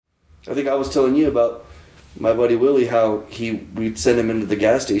I think I was telling you about my buddy Willie, how we'd send him into the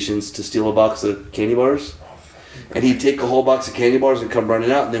gas stations to steal a box of candy bars. And he'd take a whole box of candy bars and come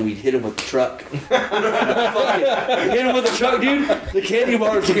running out, and then we'd hit him with the truck. Hit him with the truck, dude. The candy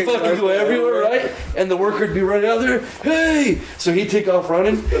bars would fucking go everywhere, right? And the worker would be running out there, hey! So he'd take off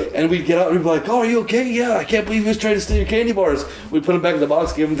running, and we'd get out and we'd be like, oh, are you okay? Yeah, I can't believe he was trying to steal your candy bars. We'd put them back in the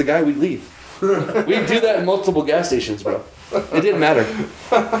box, give them to the guy, we'd leave. We'd do that in multiple gas stations, bro. It didn't matter.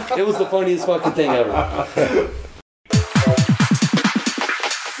 It was the funniest fucking thing ever.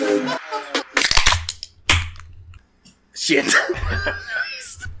 Shit.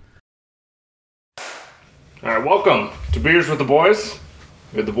 All right, welcome to Beers with the Boys.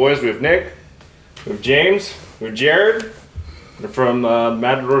 We have the boys. We have Nick. We have James. We have Jared. They're from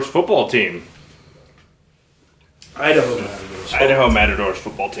Matadors football team. Idaho Matadors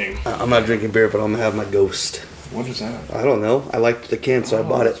football team. I'm not drinking beer, but I'm gonna have my Ghost. What is that? I don't know. I liked the can, so I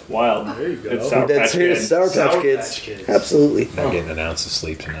bought it. It's wild. There you go. It's Sour Patch Kids. Sour Patch Kids. Absolutely. I'm getting an ounce of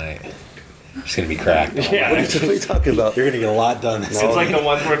sleep tonight. It's going to be cracked. Yeah. What are you talking about? You're going to get a lot done. It's like the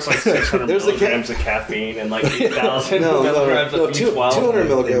one where it's like 600 milligrams of caffeine and like 8,000 milligrams of B12. 200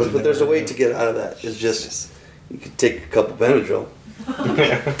 milligrams, but there's a way to get out of that. It's just, you could take a couple Benadryl.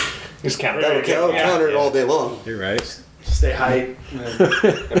 Just count it. That'll counter it all day long. You're right. Stay hype.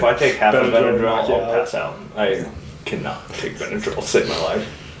 If I take half a Benadryl, Benadryl, knock you I'll out. pass out. I cannot take Benadryl to save my life.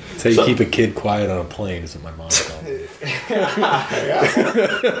 That's how you keep a kid quiet on a plane, is what my mom told me. There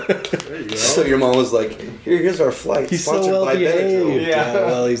you go. So your mom was like, here's our flight. He's so sponsored well by Benadryl. behaved. Yeah.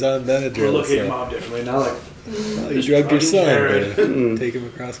 Well, he's on Benadryl. We're looking at so- mom differently now. Like, You drugged your son, Jared. but take him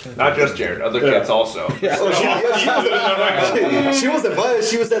across country. Not just Jared, other kids also. Oh, she wasn't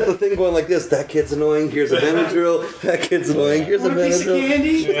biased. She was at the thing going like this. That kid's annoying. Here's a Benadryl. That kid's annoying. Here's a want a piece of Benadryl. candy?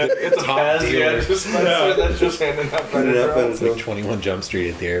 Yeah, it's a pass. Yeah, dispenser that's just handing out Benadryl. It's like 21 Jump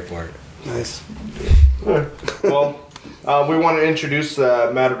Street at the airport. Nice. Well, we want to introduce the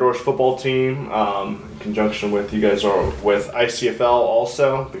Matadors football team in conjunction with you guys are with ICFL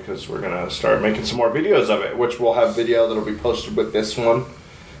also, because we're going to start making some more videos of it, which we'll have video that'll be posted with this one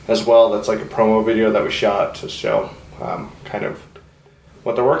as well. That's like a promo video that we shot to show kind of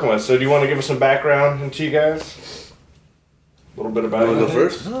what they're working with. So do you want to give us some background into you guys? A little bit about You wanna it. go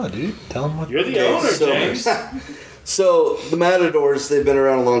first? No, dude. Tell him what. You're the owner, so- James. So the Matadors, they've been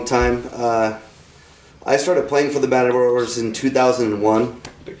around a long time. I started playing for the Matadors in 2001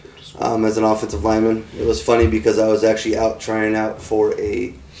 as an offensive lineman. It was funny because I was actually out trying out for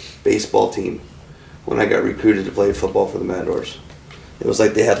a baseball team when I got recruited to play football for the Matadors. It was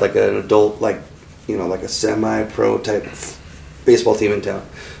like they had like an adult, like a semi-pro type baseball team in town,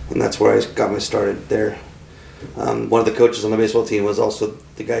 and that's where I got my started there. One of the coaches on the baseball team was also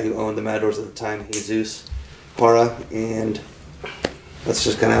the guy who owned the Matadors at the time, Jesus Para, and that's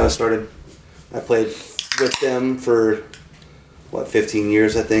just kind of how I started. I played with them for 15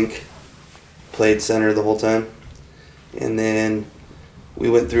 years, I think. Played center the whole time, and then we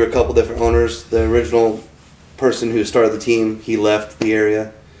went through a couple different owners. The original person who started the team, he left the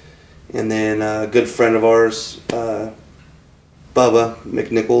area, and then a good friend of ours, Bubba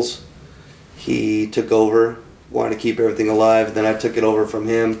McNichols, he took over, wanted to keep everything alive, and then I took it over from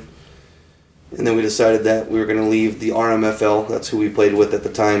him. And then we decided that we were going to leave the RMFL, that's who we played with at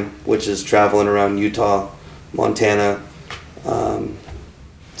the time, which is traveling around Utah, Montana.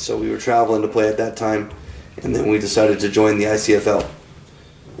 So we were traveling to play at that time, and then we decided to join the ICFL.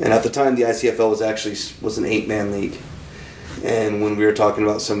 And at the time, the ICFL was an 8-man league. And when we were talking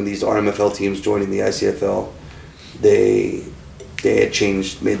about some of these RMFL teams joining the ICFL, they had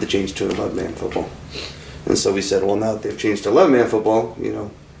made the change to an 11-man football. And so we said, well, now that they've changed to 11-man football,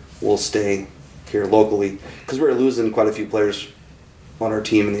 we'll stay here locally, because we were losing quite a few players on our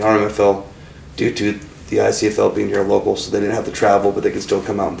team in the RMFL due to the ICFL being here local, so they didn't have to travel, but they could still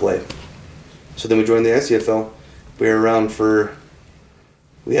come out and play. So then we joined the ICFL. We were around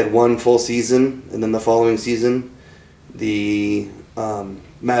we had one full season, and then the following season, the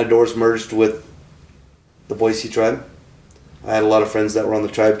Matadors merged with the Boise Tribe. I had a lot of friends that were on the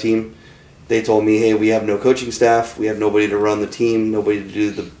Tribe team. They told me, hey, we have no coaching staff, we have nobody to run the team, nobody to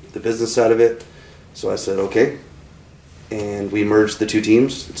do the business side of it. So I said, okay. And we merged the two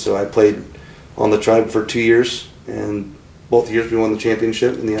teams. So I played on the Tribe for 2 years, and both years we won the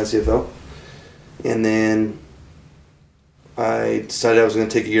championship in the ICFL. And then I decided I was going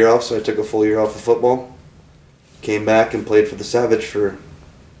to take a year off, so I took a full year off of football. Came back and played for the Savage for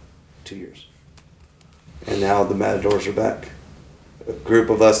 2 years. And now the Matadors are back. A group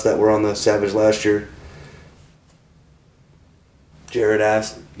of us that were on the Savage last year, Jared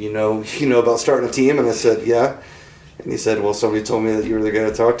asked, you know about starting a team? And I said, yeah. And he said, well, somebody told me that you were the guy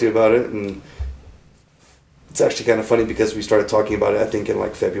to talk to about it. And it's actually kind of funny because we started talking about it, I think, in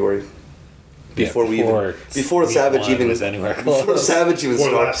like February. Before Savage even was anywhere close. Before Savage even Before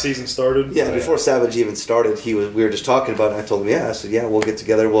started. last season started. Yeah, before Savage even started, we were just talking about it. And I told him, I said, we'll get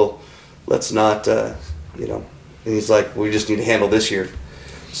together. Well, let's not, And he's like, we just need to handle this year.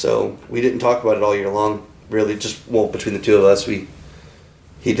 So we didn't talk about it all year long. Really, between the two of us, he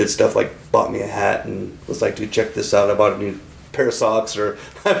did stuff like bought me a hat and was like, dude, check this out. I bought a new pair of socks, or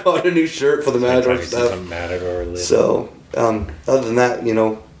I bought a new shirt for the Matador stuff. So other than that,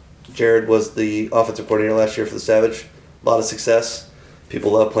 Jared was the offensive coordinator last year for the Savage. A lot of success.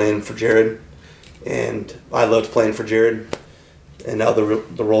 People love playing for Jared, and I loved playing for Jared. And now the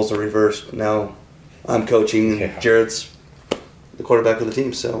roles are reversed. Now I'm coaching, and Jared's the quarterback of the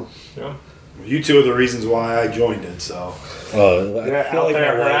team. So Yeah. You two are the reasons why I joined it, so. They're out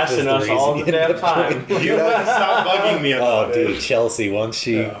there harassing us all the damn time. You guys stop bugging me about it. Dude, Chelsea, once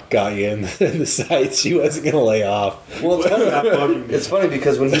she got you in the sights, she wasn't going to lay off. Well, Stop bugging me. it's funny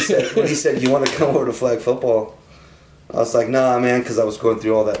because when he said you want to come over to flag football, I was like, nah, man, because I was going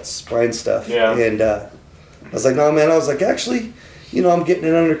through all that spine stuff. Yeah. And I was like, nah, man. I was like, actually, I'm getting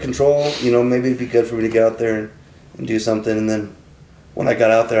it under control. Maybe it'd be good for me to get out there and do something. And then when I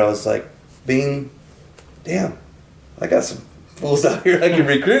got out there, I was like, damn, I got some fools out here I can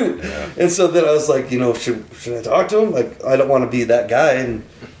recruit. Yeah. And so then I was like, should I talk to him? Like, I don't want to be that guy. And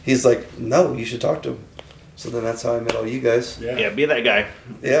he's like, no, you should talk to him. So then that's how I met all you guys. Yeah, be that guy.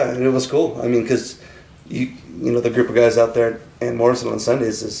 Yeah, and it was cool. I mean, because the group of guys out there and Morrison on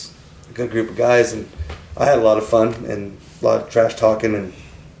Sundays is a good group of guys, and I had a lot of fun and a lot of trash talking, and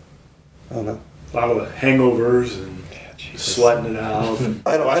I don't know. A lot of the hangovers and sweating it out.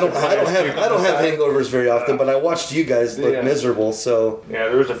 I don't have hangovers very often, but I watched you guys look miserable. So Yeah,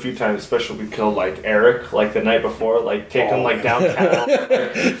 there was a few times, especially we killed like Eric, like the night before, like take him like downtown.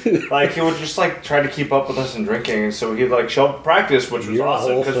 Like he would just like try to keep up with us in drinking, and so he'd like show up at practice, which was You're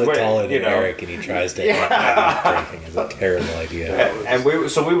awesome a whole foot taller than you know. Eric, and he tries to drinking is a terrible idea. And we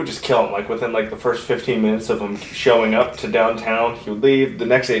would just kill him like within like the first 15 minutes of him showing up to downtown. He would leave the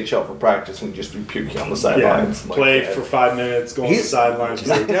next day, he'd show up for practice and just be puking on the sidelines. Yeah, play for 5 minutes, go on the sidelines.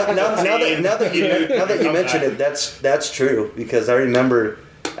 now that you mention it, that's true, because I remember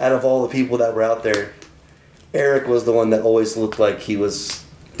out of all the people that were out there, Eric was the one that always looked like he was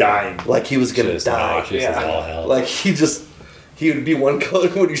dying, like he was gonna Just die. nauseous as all hell. Like he would be one color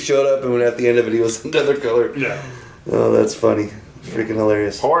when he showed up, and when at the end of it he was another color. Yeah. Oh, that's funny. Freaking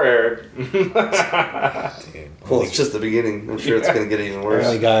hilarious. Poor Eric. Well, it's just the beginning. I'm sure it's going to get even worse.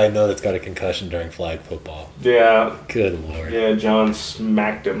 Only guy I know that's got a concussion during flag football. Yeah. Good lord. Yeah, John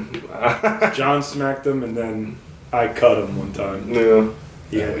smacked him. John smacked him, and then I cut him one time. Yeah.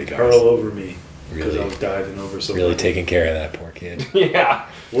 He had Oh, to gosh. curl over me because Really? I was diving over something. Really taking care of that poor kid. Yeah.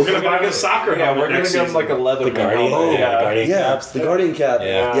 We're gonna buy him a soccer Yeah, helmet we're gonna next give him like a season. leather The Guardian? helmet. Yeah, the Guardian. Yeah, caps. the Guardian cap.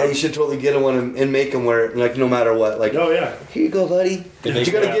 Yeah. Yeah, you should totally get him one and make him wear it, like, no matter what. Like, Oh yeah. here you go, buddy. They But make-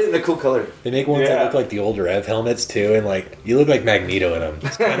 you got to get it in a cool color. They make ones Yeah. that look like the old Rev helmets too, and like you look like Magneto in them.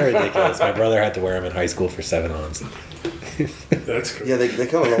 It's kind of ridiculous. My brother had to wear them in high school for 7-ons. That's crazy. Yeah, they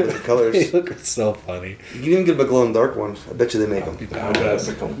come in all different They colors. look so funny. You can even get a glow in the dark one. I bet you they make them.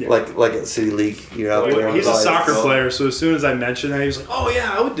 Yeah. Like at City League, you're out there. on He's a the soccer lights. player, so as soon as I mentioned that, he was like, "Oh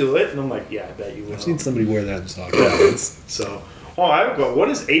yeah, I would do it," and I'm like, "Yeah, I bet you will." I've seen somebody wear that in soccer. So, I have got. What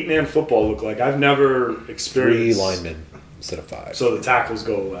does 8-man football look like? I've never 3 experienced. linemen instead of 5. So the tackles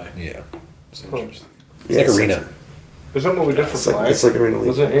go away. Yeah. It's interesting. It's like arena. Is that what we did for flag? It's like arena league.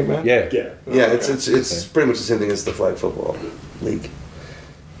 Was it 8 man? Yeah. Yeah. Yeah, it's pretty much the same thing as the flag football league.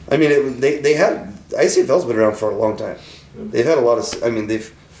 I mean, they had ICFL's been around for a long time. They've had a lot of. I mean,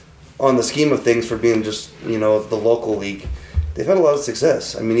 they've on the scheme of things for being just the local league, they've had a lot of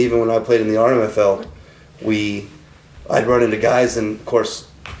success. I mean, even when I played in the RMFL, I'd run into guys, and of course,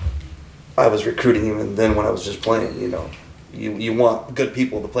 I was recruiting them, and then when I was just playing, you want good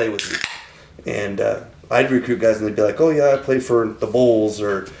people to play with you, and I'd recruit guys, and they'd be like, "Oh yeah, I play for the Bulls,"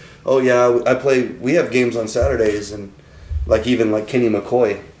 or "Oh yeah, I play." We have games on Saturdays, and even Kenny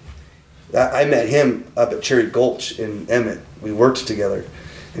McCoy. I met him up at Cherry Gulch in Emmett. We worked together,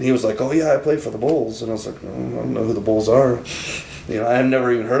 and he was like, "Oh yeah, I play for the Bulls," and I was like, "I don't know who the Bulls are." I had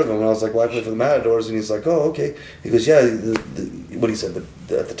never even heard of him. And I was like, "Well, I play for the Matadors," and he's like, "Oh, okay." He goes, "Yeah, what he said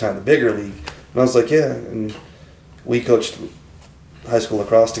at the time, the bigger league," and I was like, "Yeah," and we coached high school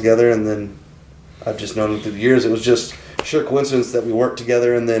lacrosse together, and then I've just known him through the years. It was just sheer coincidence that we worked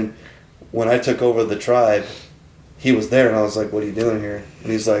together, and then when I took over the tribe, he was there, and I was like, "What are you doing here?"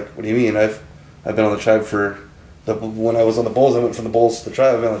 And he's like, "What do you mean? I've been on the tribe when I was on the Bulls, I went from the Bulls to the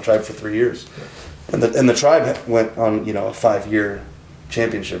tribe. I've been on the tribe for 3 years." And the tribe went on, a 5-year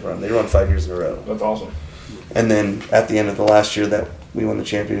championship run. They won 5 years in a row. That's awesome. And then at the end of the last year that we won the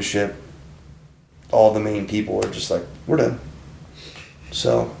championship, all the main people were just like, we're done.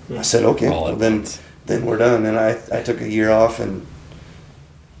 So I said, okay, well, then we're done. And I took a year off and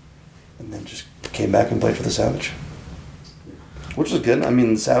then just came back and played for the Savage, which was good. I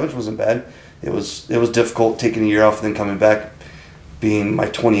mean, the Savage wasn't bad. It was difficult taking a year off and then coming back, being my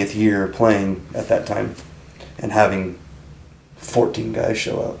 20th year playing at that time, and having 14 guys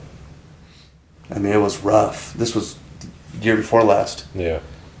show up. I mean, it was rough. This was the year before last. Yeah.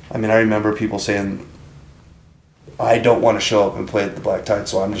 I mean, I remember people saying, I don't want to show up and play at the Black Tide,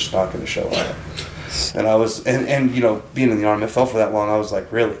 so I'm just not going to show up. And I was, and being in the RMFL for that long, I was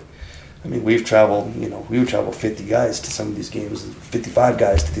like, really? I mean, we would travel 50 guys to some of these games, and 55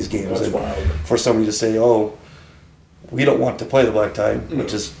 guys to these games. That's and wild. for somebody to say, oh, we don't want to play the Black Tide,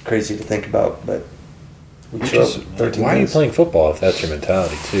 which is crazy to think about, but we show up 13 why are you guys. playing football if that's your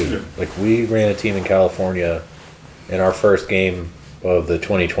mentality, too? Like, we ran a team in California, and our first game of the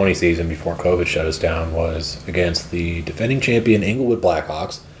 2020 season before COVID shut us down was against the defending champion Inglewood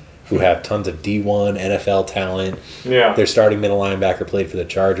Blackhawks, who have tons of D1 NFL talent. Yeah. Their starting middle linebacker played for the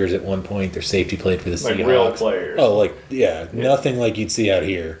Chargers at one point. Their safety played for the Seahawks. Like real players. Oh, nothing like you'd see out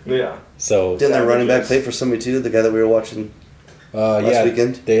here. Yeah. So Didn't their running back play for somebody too? The guy that we were watching last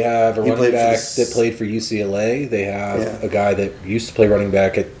weekend? They have a He running played for back the that played for UCLA. They have Yeah. a guy that used to play running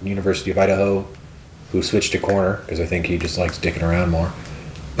back at University of Idaho who switched to corner because I think he just likes dicking around more.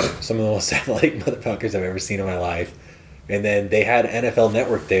 Some of the most athletic motherfuckers I've ever seen in my life. And then they had NFL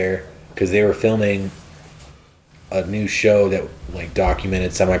Network there because they were filming a new show that like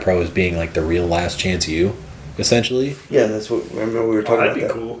documented semi-pro as being like the real Last Chance U, essentially. Yeah, that's what I remember we were talking That'd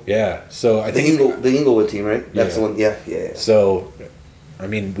about. be That. cool. Yeah. So I The think the Inglewood team, right? That's Yeah. the one. Yeah. So, I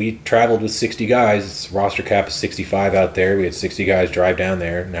mean, we traveled with 60 guys. Roster cap is 65 out there. We had 60 guys drive down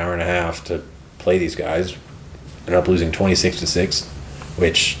there, an hour and a half to play these guys. Ended up losing 26-6,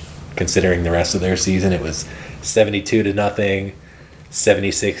 which, considering the rest of their season, it was 72-0,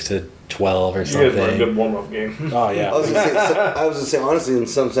 76-12 or You something. guys were a good warm-up game. Oh yeah. I was gonna say honestly, and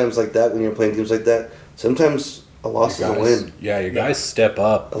sometimes like that when you're playing teams like that, sometimes a loss is a win. Yeah, your guys step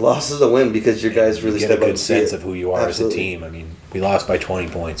up. A loss is a win because your guys really You get step a up. good and see sense it. of who you are Absolutely. as a team. I mean, we lost by 20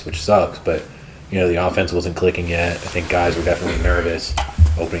 points, which sucks, but the offense wasn't clicking yet. I think guys were definitely nervous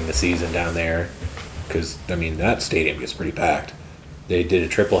opening the season down there because I mean that stadium gets pretty packed. They did a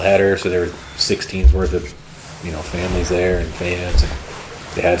triple header, so there were 6 teams worth of families there and fans, and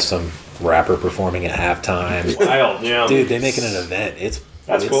they had some rapper performing at halftime. Wild, yeah. Dude, they make it an event. It's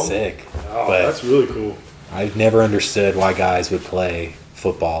cool. sick. Oh, but that's really cool. I've never understood why guys would play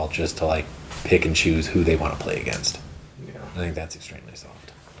football just to like pick and choose who they want to play against. Yeah. I think that's extremely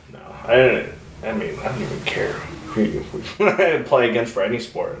soft. No, I don't even care who you play against for any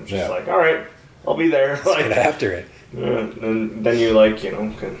sport. I'm just Yeah. like, all right, I'll be there. Let's get after it. And then you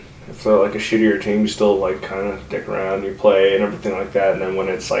if they're like a shittier team, you still like kind of dick around, you play and everything like that. And then when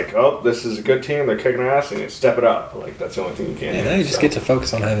it's like, oh, this is a good team, they're kicking ass, and you step it up. Like that's the only thing you can. And do, now you just so. get to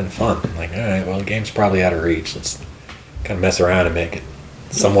focus on having fun. Like, all right, well, the game's probably out of reach. Let's kind of mess around and make it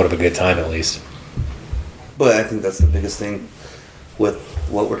somewhat of a good time at least. But I think that's the biggest thing with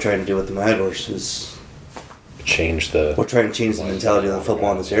what we're trying to do with the Matadors is Change the. we're trying to change the mentality of the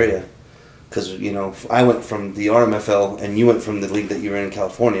football in this area. Because I went from the RMFL and you went from the league that you were in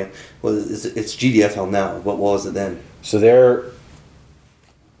California. Well, it's GDFL now. What was it then? So they're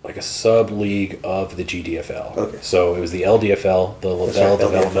like a sub league of the GDFL. Okay. So it was the LDFL, the That's Lavelle right,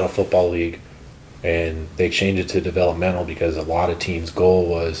 Developmental LDFL. Football League, and they changed it to developmental because a lot of teams' goal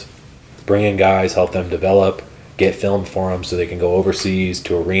was bring in guys, help them develop, get film for them so they can go overseas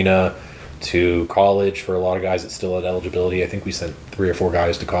to arena, to college for a lot of guys that still had eligibility. I think we sent 3 or 4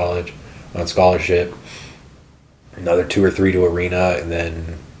 guys to college on scholarship, another 2 or 3 to arena, and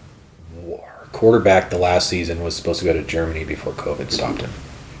then our quarterback the last season was supposed to go to Germany before COVID stopped him.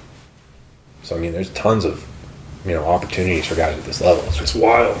 So I mean, there's tons of opportunities for guys at this level. It's It's just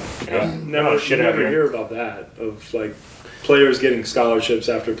wild. Yeah. Never, Shit you out never here. hear about that of like players getting scholarships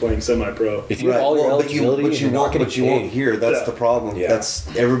after playing semi-pro. if you have all your eligibility, but you you're not won't. getting But you won't paid. hear. That's Yeah. the problem. Yeah.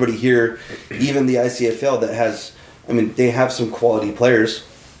 That's everybody here. Even the ICFL that has. I mean, they have some quality players,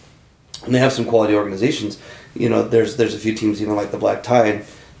 and they have some quality organizations. There's a few teams even like the Black Tide.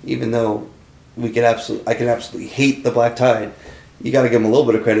 Even though I can absolutely hate the Black Tide. You got to give them a little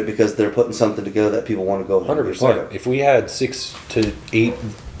bit of credit because they're putting something together that people want to go. and be a part 100%. of. If we had 6 to 8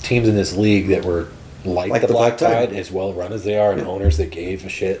 teams in this league that were like the Black Tide, as well run as they are, and owners that gave a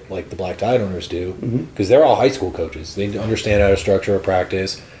shit like the Black Tide owners do, because they're all high school coaches. They understand how to structure a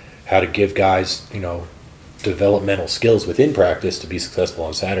practice. how to give guys, developmental skills within practice to be successful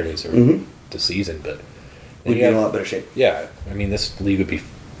on Saturdays or the season. But We'd be in a lot better shape. Yeah, I mean, this league would be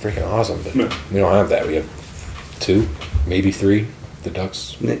freaking awesome, but Yeah. we don't have that. We have 2, maybe 3. The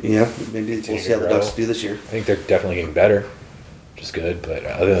Ducks, Yeah, maybe we'll see how the Ducks do this year. I think they're definitely getting better, which is good. But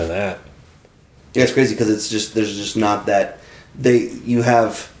other than that, Yeah, it's crazy because there's just not that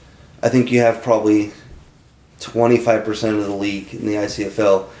I think you have probably 25% of the league in the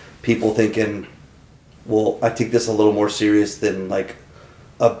ICFL people thinking, well, I take this a little more serious than like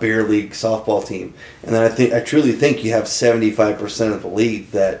a beer league softball team, and then I truly think you have 75% of the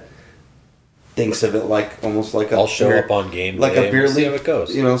league that thinks of it like almost like I'll show up on game like day a beer and we'll see league, how it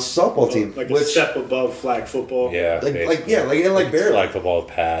goes. softball team, Like a which step above flag football. Yeah, like basically. bear flag league. football with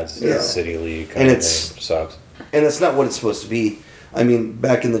pads, Yeah. city league, And kind of it's- thing. Sucks. And that's not what it's supposed to be. I mean,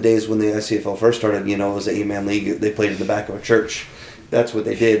 back in the days when the ICFL first started, it was an 8-man league. They played in the back of a church. That's what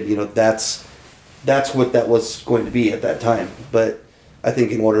they did. That's what that was going to be at that time. But I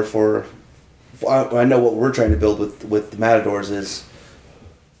think in order I know what we're trying to build with the Matadors is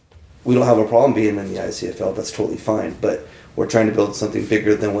we don't have a problem being in the ICFL. That's totally fine. But we're trying to build something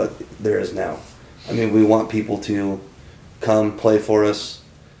bigger than what there is now. I mean, we want people to come play for us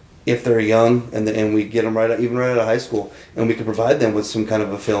if they're young, and we get them right out of high school, and we can provide them with some kind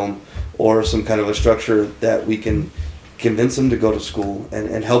of a film or some kind of a structure that we can convince them to go to school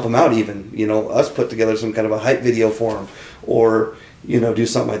and help them out. Even us put together some kind of a hype video for them, or do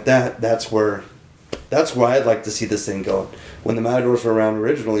something like that. That's where I'd like to see this thing go. When the Matadors were around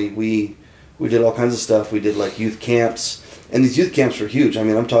originally, we did all kinds of stuff. We did like youth camps, and these youth camps were huge. I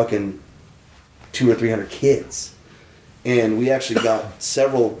mean, I'm talking 200 or 300 kids, and we actually got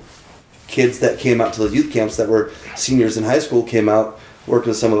several kids that came out to those youth camps that were seniors in high school, came out, worked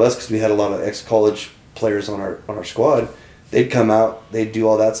with some of us because we had a lot of ex-college players on our squad. They'd come out, they'd do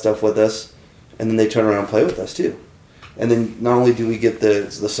all that stuff with us, and then they'd turn around and play with us too. And then not only do we get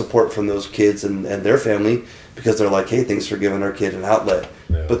the support from those kids and their family, because they're like, hey, thanks for giving our kid an outlet.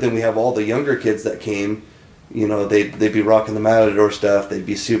 Yeah. But then we have all the younger kids that came, they'd be rocking the Matador stuff, they'd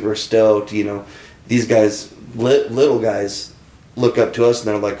be super stoked. These guys, little guys, look up to us and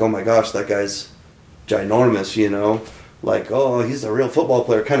they're like, oh my gosh, that guy's ginormous, like, oh, he's a real football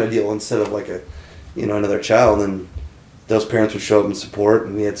player kind of deal, instead of like a another child. And those parents would show up and support,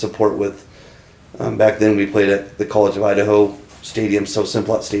 and we had support with back then we played at the College of Idaho Stadium, so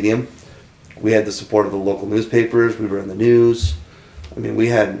Simplot Stadium. We had the support of the local newspapers, we were in the news. I mean, we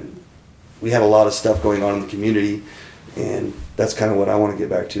had a lot of stuff going on in the community, and that's kind of what I want to get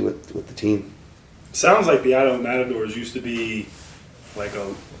back to with the team. Sounds like the Idaho Matadors used to be like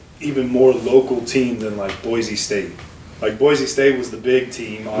a even more local team than like Boise State. Like Boise State was the big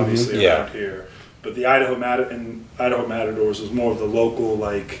team, obviously, Yeah. around here. But the Idaho Matadors was more of the local,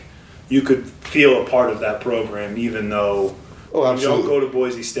 like, you could feel a part of that program even though Oh, you absolutely. don't go to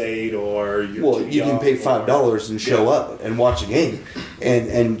Boise State or you're Well, too you can young pay or- $5 and show Yeah. up and watch a game,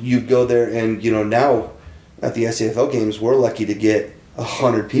 and you go there, and now at the SCFL games we're lucky to get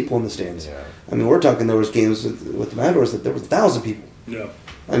 100 people in the stands. Yeah. I mean, we're talking there was games with the Matadors that there was 1,000 people. Yeah.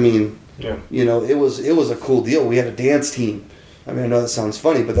 I mean, Yeah. it was a cool deal. We had a dance team. I mean, I know that sounds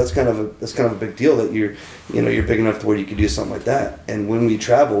funny, but that's kind of a big deal that you're big enough to where you could do something like that. And when we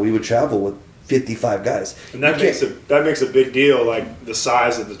would travel with 55 guys. And that makes a big deal, like the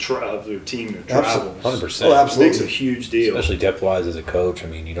size of the team that travels. 100%. Oh, It absolutely. makes a huge deal. Especially depth-wise as a coach. I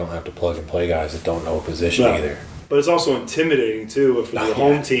mean, you don't have to plug and play guys that don't know a position No. either. But it's also intimidating too for the Oh,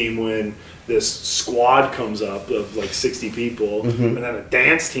 home yeah. team when this squad comes up of like 60 people, and then a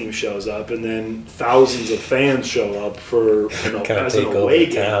dance team shows up, and then thousands of fans show up for Kind of as an take away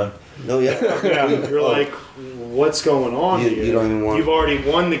over game. town. No, yeah. Yeah, you're like, what's going on You- here? you don't even want- You've already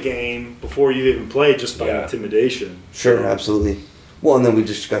won the game before you even played just by Yeah. intimidation. Sure, absolutely. Well, and then we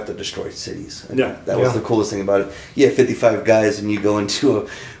just got to destroy cities. And Yeah. that was Yeah. the coolest thing about it. You have 55 guys, and we go into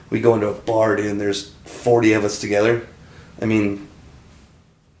a bar, dude, and there's 40 of us together. I mean,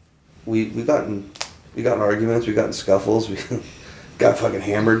 we got in arguments, we got in scuffles, we got fucking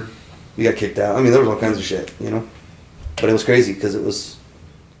hammered, we got kicked out. I mean, there was all kinds of shit, But it was crazy because it was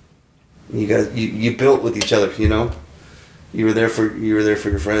you guys you built with each other, You were there for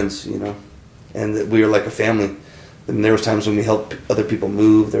your friends, and that we were like a family. And there was times when we helped other people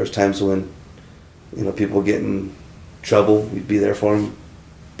move. There was times when, people would get in trouble. We'd be there for them,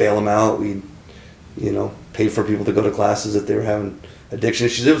 bail them out. We'd, pay for people to go to classes if they were having addiction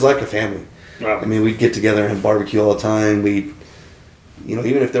issues. It was like a family. Wow. I mean, we'd get together and barbecue all the time. We'd,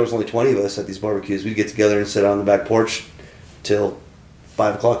 even if there was only 20 of us at these barbecues, we'd get together and sit out on the back porch till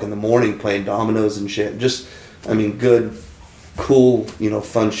 5 o'clock in the morning playing dominoes and shit. Just, good cool,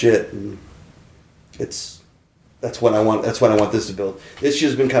 fun shit. And that's what I want. That's what I want this to build. This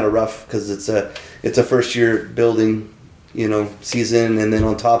year's been kind of rough because it's a first year building, season, and then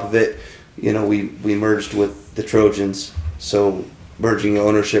on top of it, we merged with the Trojans. So merging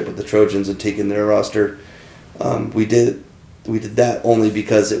ownership with the Trojans and taking their roster, we did that only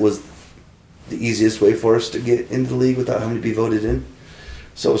because it was the easiest way for us to get into the league without having to be voted in.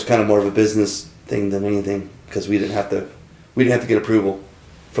 So it was kind of more of a business thing than anything because we didn't have to get approval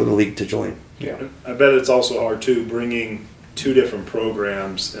from the league to join. Yeah. I bet it's also hard too, bringing two different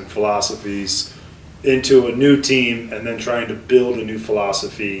programs and philosophies into a new team and then trying to build a new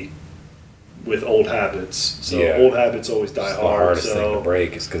philosophy with old habits. So Yeah. old habits always die It's the hard. hardest So thing to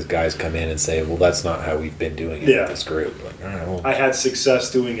break is because guys come in and say, well, that's not how we've been doing it Yeah. with this group. Like, all right, well, I had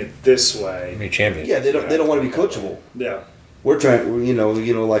success doing it this how way. many champions? Yeah, they don't want to be coachable. Yeah. We're trying,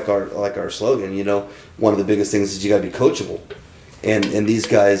 like our slogan. One of the biggest things is you got to be coachable, and these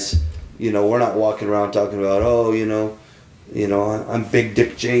guys, we're not walking around talking about, I'm Big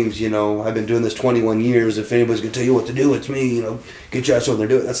Dick James. I've been doing this 21 years. If anybody's gonna tell you what to do, it's me. Get your ass over there and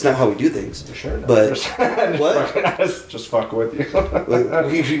do it. That's not how we do things. Sure. No. But What? Just fucking with you.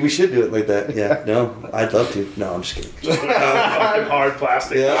 we should do it like that. Yeah. No, I'd love to. No, I'm just kidding. Fucking hard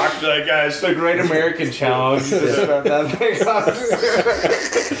plastic Yeah. rock. That guy's The Great American Challenge. Just about that thing.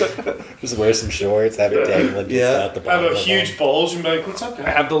 Just wear some shorts, have it dangling just Yeah. out the have bottom a of the huge bulge and be like, "What's up, I guy?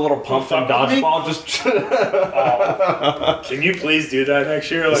 have the little pump and Fuck with me? dodgeball. Just Can you please do that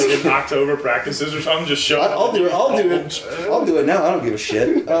next year, like in October practices or something? Just show up. I'll do it. I'll do it now. I don't give a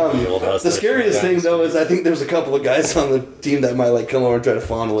shit. old hustler The scariest thing guys. though is I think there's a couple of guys on the team that might come over and try to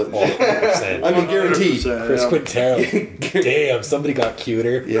fondle it. 100%. I mean, guaranteed. 100%, Chris yeah. Quintero. Damn, somebody got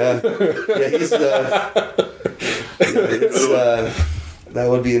cuter. Yeah, he's that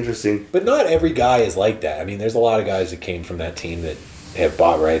would be interesting. But not every guy is like that. I mean, there's a lot of guys that came from that team that have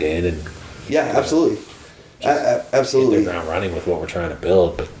bought right in and Yeah, absolutely, hit absolutely. their ground running with what we're trying to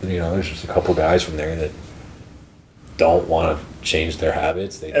build. But there's just a couple guys from there that don't want to change their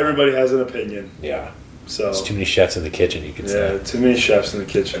habits. They don't- Everybody has an opinion, yeah. so There's too many chefs in the kitchen, you could yeah, say. too many chefs in the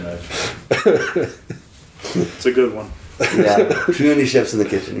kitchen. It's a good one. Yeah, too many chefs in the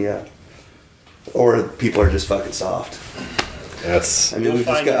kitchen. Yeah, or people are just fucking soft. That's I mean, We'll we've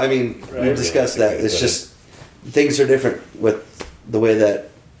find discussed. out, right? We've discussed Yeah, that. It's but just things are different with the way that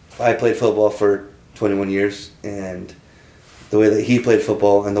I played football for 21 years, and the way that he played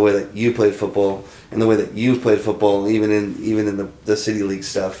football, and the way that you played football, and the way that you played football, even in the city league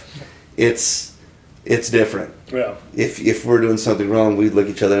stuff. It's different. Yeah. If we're doing something wrong, we'd look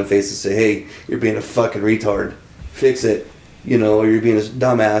each other in the face and say, "Hey, you're being a fucking retard. Fix it," or "You're being a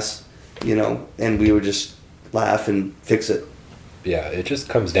dumbass," and we would just laugh and fix it. yeah, it just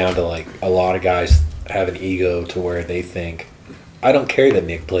comes down to like a lot of guys have an ego to where they think, I don't care that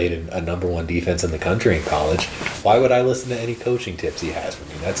Nick played in a number one defense in the country in college. Why would I listen to any coaching tips he has for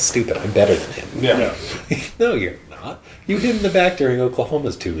me? That's stupid. I'm better than him. yeah. No, you're not. You hit in the back during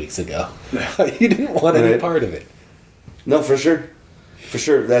Oklahoma's 2 weeks ago. You didn't want any Right. part of it. No, for sure.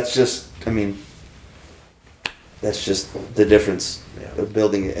 That's just the difference Yeah. of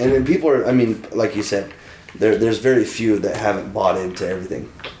building it. And then people are, like you said, there's very few that haven't bought into everything.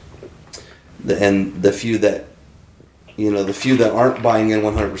 And the few that, the few that aren't buying in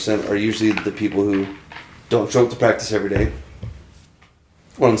 100% are usually the people who don't show up to practice every day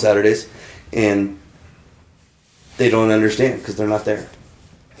or on Saturdays, and they don't understand because they're not there.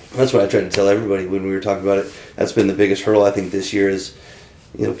 That's what I tried to tell everybody when we were talking about it. That's been the biggest hurdle I think this year is,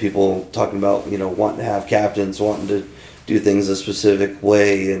 people talking about, wanting to have captains, wanting to do things a specific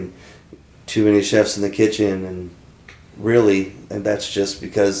way, and too many chefs in the kitchen, and that's just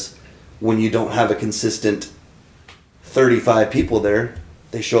because when you don't have a consistent 35 people there,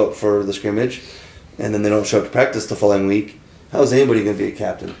 they show up for the scrimmage, and then they don't show up to practice the following week. How is anybody going to be a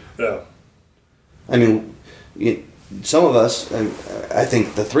captain? Yeah. Some of us, and I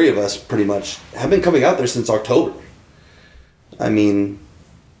think the three of us pretty much, have been coming out there since October.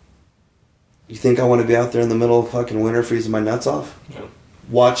 You think I want to be out there in the middle of fucking winter freezing my nuts off? Yeah.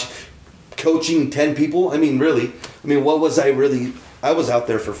 Watch coaching 10 people? Really? What was I really... I was out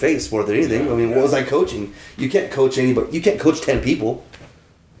there for face more than anything. What was I coaching? You can't coach anybody. You can't coach 10 people.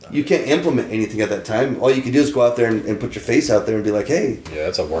 You can't implement anything at that time. All you can do is go out there and put your face out there and be like, "Hey, Yeah,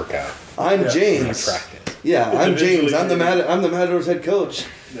 that's a workout. I'm James. Practice. Yeah, I'm James. I'm the Individually. I'm the Matadors head coach,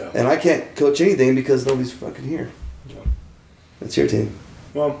 Yeah. and I can't coach anything because nobody's fucking here." That's your team.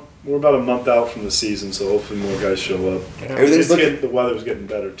 Well, we're about a month out from the season, so hopefully more guys show up. Everything's looking. The weather's getting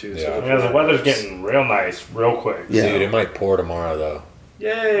better too. Yeah. So Yeah, the weather's getting real nice, real quick. Yeah. Dude, it might pour tomorrow, though. Yay!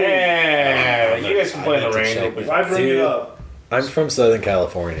 Yeah, I'm you guys can not- play in I the meant to rain. check, It'll be Why bring it Dude. up? I'm from Southern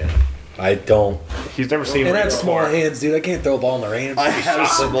California. I don't. He's never seen And I rain have small before. hands, dude. I can't throw a ball in the rain. I have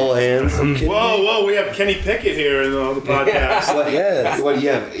small hands. Whoa, we have Kenny Pickett here on the podcast. What, Yes. What do you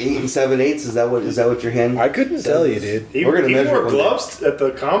have? 8 and 7/8? Is that what your hand? I couldn't tell you, dude. He, We're gonna he measure wore one day. gloves at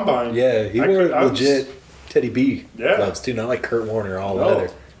the combine. Yeah, he wore legit Teddy B Yeah. gloves too, not like Kurt Warner all No. leather.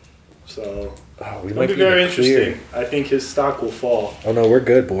 So Oh, we it'll might be be very in the clear. interesting. I think his stock will fall. Oh no, we're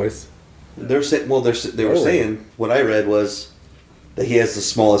good, boys. They're saying. Well, they were Oh. saying what I read was that he has the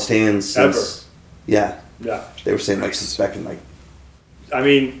smallest hands since. Yeah, Yeah. they were saying like since back in like I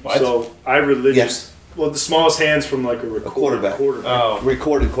mean, What? so I religious. Yes. Well, the smallest hands from like a quarterback. Oh.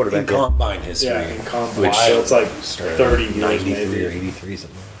 recorded In quarterback. Yeah. combine history. Yeah, in combine. Which So it's like started 30 years 93 maybe. or 83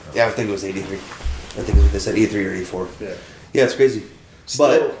 something. Yeah, I think it was 83. I think they said 83 or 84. Yeah. Yeah, it's crazy.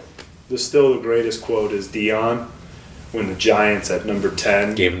 Still, the greatest quote is Dion when the Giants at number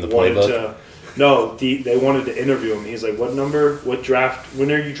 10 Gave him the wanted playbook? to- no, they wanted to interview him. He's like, "What number? What draft?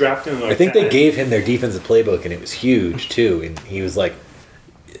 When are you drafting?" Like, I think they 10. gave him their defensive playbook, and it was huge too. And he was like,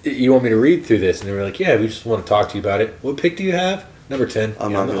 "You want me to read through this?" And they were like, "Yeah, we just want to talk to you about it. What pick do you have? Number 10.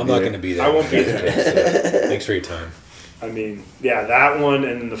 I'm Yeah, not gonna I'm be not there. going to be there. I won't be there. So, thanks for your time. I mean, yeah, that one,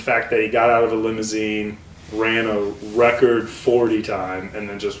 and then the fact that he got out of a limousine, ran a record 40 time, and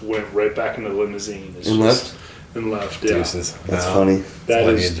then just went right back in the limousine is And just- left? and left. Yeah, Deuces. That's No, funny. That's That all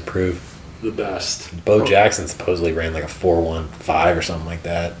I is- needed to prove. the best. Bo Jackson supposedly ran like a 4.15 or something like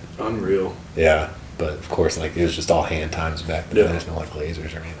that. Unreal. Yeah, but of course, like it was just all hand times back then. Yeah. There's no like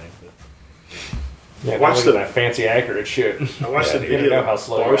lasers or anything. Yeah, Watch watch the- that fancy accurate shit. I watched Yeah, the you gotta video know how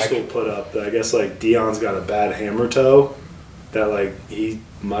slow you Barstool put up that I guess like Dion's got a bad hammer toe that like he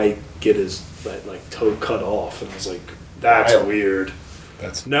might get his like toe cut off, and I was like, that's Wild. weird.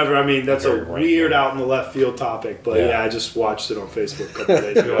 That's Never. I mean, that's a Very random. weird out in the left field topic, but Yeah. yeah, I just watched it on Facebook a couple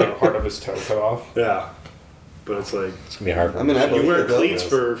days Feel like ago. part of his toe cut off. Yeah, but it's like it's gonna be hard. For I mean, I him to believe you wear it, though. cleats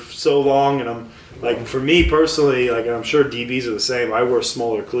for so long, and I'm like, for me personally, like, and I'm sure DBs are the same. I wear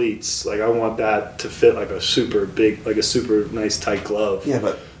smaller cleats. Like, I want that to fit like a super big, like a super nice tight glove. Yeah,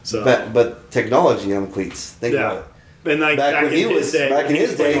 but So- but technology on cleats. Think Yeah. about it. And like Back back, when in he his was- day, back in when he his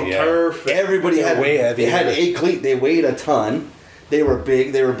was playing day, on yeah. turf. Everybody had Way heavier. They had a cleat. They weighed a ton. They were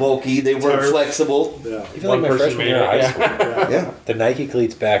big. They were bulky. They weren't Turf. flexible. Yeah. I feel like my One person freshman made year of it, high yeah. school, Yeah. the Nike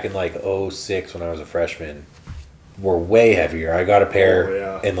cleats back in like '06 when I was a freshman were way heavier. I got a pair Oh,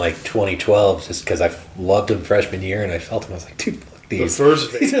 yeah. in like 2012 just because I loved them freshman year and I felt them. I was like, dude, fuck The these.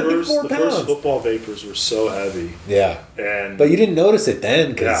 first These are like vapors, 4 the first pounds. football vapors were so heavy, Yeah, and but you didn't notice it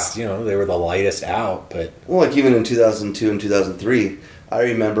then because Yeah. you know they were the lightest out. But Well, like even in 2002 and 2003, I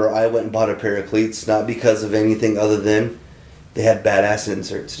remember I went and bought a pair of cleats not because of anything other than they had badass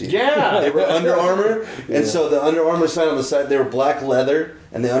inserts, dude. Yeah. They were Under Armour, and so the Under Armour sign on the side, they were black leather,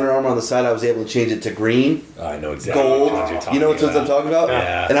 and the Under Armour on the side, I was able to change it to green, I know exactly gold. what you're talking You know what I'm about. talking about?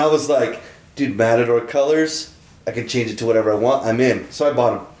 Yeah. And I was like, dude, Matador colors, I can change it to whatever I want. I'm in. So I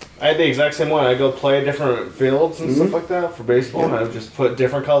bought them. I had the exact same one. I go play different fields and stuff like that for baseball, and I would just put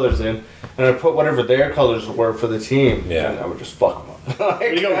different colors in, and I put whatever their colors were for the team, Yeah. and I would just fuck them up.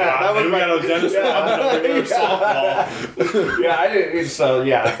 Like, you go, that was we my got a Dennis Rodman over softball. yeah, I didn't. So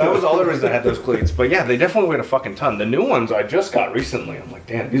yeah, that was all the reason I had those cleats. But yeah, they definitely weighed a fucking ton. The new ones I just got recently, I'm like,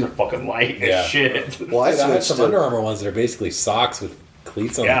 damn, these are fucking light Yeah. as shit. Well, I Dude, I had switched some to Under Armour ones that are basically socks with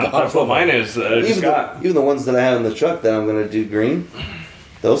cleats on Yeah, the bottom. that's what mine is. I just even got. even the ones that I have in the truck that I'm going to do green,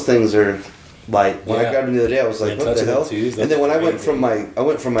 those things are light. When I Yeah. grabbed them the other day, I was like, Yeah, "What the touchable hell?" twos, And then when I went that's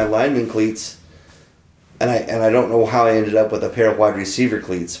from my lineman cleats, and I don't know how I ended up with a pair of wide receiver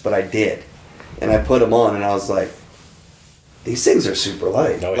cleats, but I did, and I put them on, and I was like, "These things are super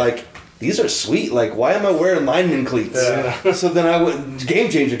light. Oh, yeah. Like these are sweet. Like why am I wearing lineman cleats?" Yeah. So then I went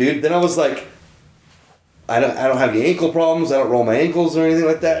game changer, dude. Then I was like. I don't have any ankle problems. I don't roll my ankles or anything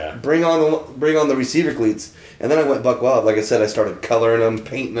like that. Yeah. Bring on the receiver cleats. And then I went buck wild. Like I said, I started coloring them,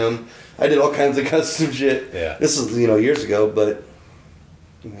 painting them. I did all kinds of custom shit. Yeah. This is years ago, but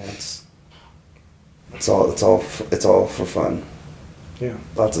yeah, it's all for fun. Yeah.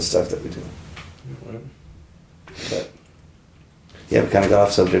 Lots of stuff that we do. But yeah, we kind of got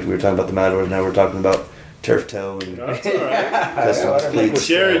off subject. We were talking about the Matadors. Now we're talking about turf toe and That's all right. custom Well, cleats.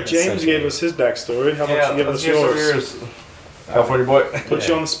 Jared James Essentially. gave us his backstory. How about Yeah, you give let's us hear some of yours? yours. California boy. Put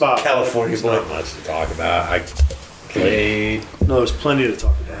you on the spot. California There's boy. not much to talk about. I played. No, there's plenty to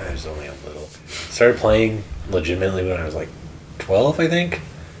talk about. There's only a little. Started playing legitimately when I was like 12, I think.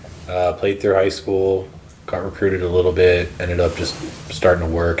 Played through high school. Got recruited a little bit. Ended up just starting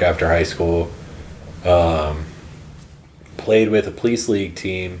to work after high school. Played with a police league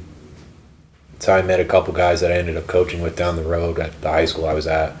team. That's how I met a couple guys that I ended up coaching with down the road at the high school I was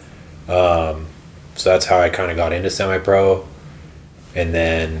at. So that's how I kind of got into semi-pro. And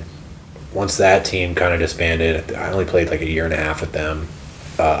then once that team kind of disbanded, I only played like a year and a half with them.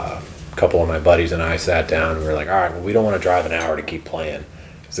 A couple of my buddies and I sat down and we were like, all right, well, we don't want to drive an hour to keep playing.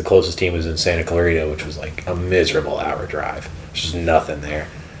 Because the closest team was in Santa Clarita, which was like a miserable hour drive. There's just nothing there.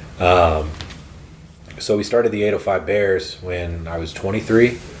 So we started the 805 Bears when I was 23.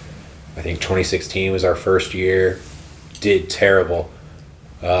 I think 2016 was our first year. Did terrible.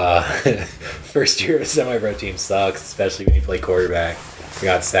 First year of a semi-pro team sucks, especially when you play quarterback. We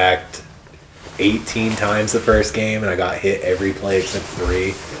got sacked 18 times the first game, and I got hit every play except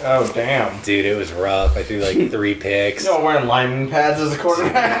 3. Oh, damn. Dude, it was rough. I threw like 3 picks. You know, wearing lineman pads as a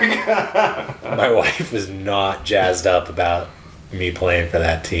quarterback. My wife was not jazzed up about me playing for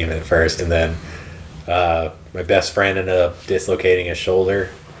that team at first, and then my best friend ended up dislocating his shoulder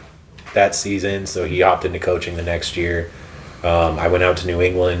that season, so he opted into coaching the next year. I went out to New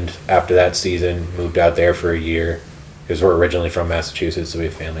England after that season, moved out there for a year, because we're originally from Massachusetts, so we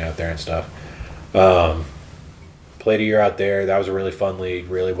have family out there and stuff. Played a year out there. That was a really fun league,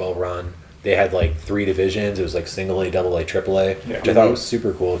 really well run. They had like 3 divisions. It was like single A, double A, triple A, which I thought was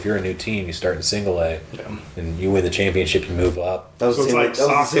super cool. If you're a new team, you start in single A, and you win the championship, you move up. That was, the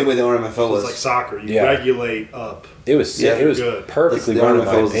same way the RMFL was. It's like soccer. You regulate up. It was good. perfectly The run in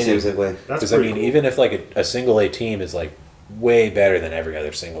my RMFL was the opinion. same way. Because I mean, even if like a single A team is like way better than every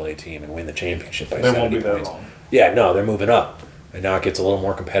other single A team and win the championship by 70 won't be that points. long. Yeah, no, they're moving up. And now it gets a little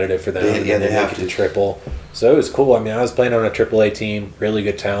more competitive for them. Yeah, and they then they have make it to. to triple. So it was cool. I mean, I was playing on a AAA team, really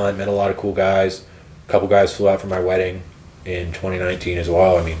good talent, met a lot of cool guys. A couple guys flew out for my wedding in 2019 as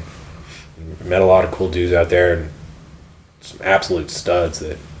well. I mean, met a lot of cool dudes out there and some absolute studs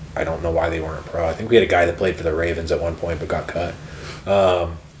that I don't know why they weren't pro. I think we had a guy that played for the Ravens at one point but got cut.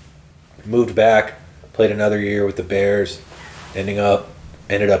 Moved back, played another year with the Bears, ended up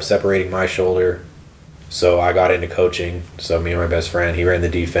separating my shoulder. So I got into coaching. So me and my best friend, he ran the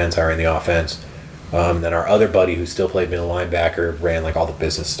defense, I ran the offense. Then our other buddy who still played middle linebacker ran like all the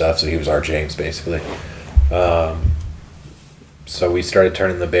business stuff. So he was our James basically. So we started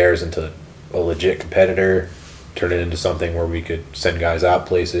turning the Bears into a legit competitor, turn it into something where we could send guys out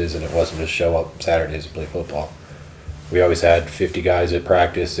places and it wasn't just show up Saturdays and play football. We always had 50 guys at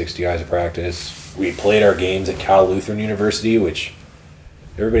practice, 60 guys at practice. We played our games at Cal Lutheran University, which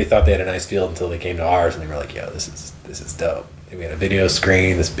everybody thought they had a nice field until they came to ours and they were like, yo, this is dope. We had a video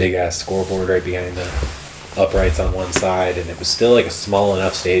screen, this big ass scoreboard right behind the uprights on one side, and it was still like a small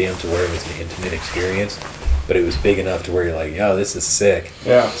enough stadium to where it was an intimate experience, but it was big enough to where you're like, yo, this is sick.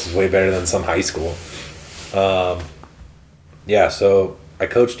 Yeah. This is way better than some high school. So I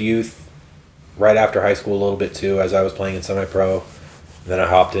coached youth right after high school a little bit too, as I was playing in semi-pro. Then I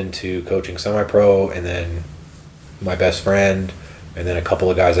hopped into coaching semi-pro, and then my best friend, and then a couple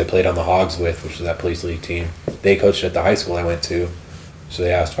of guys I played on the Hogs with, which was that police league team. They coached at the high school I went to. So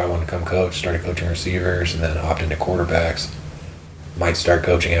they asked if I wanted to come coach, started coaching receivers, and then hopped into quarterbacks. Might start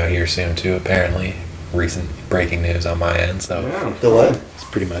coaching out here soon too, apparently. Recent breaking news on my end, so The what? that's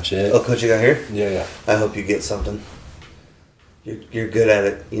pretty much it. Oh, coaching out here? Yeah. I hope you get something. You're good at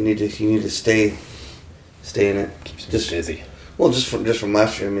it. You need to stay in it. Keeps me Just busy. Well, just from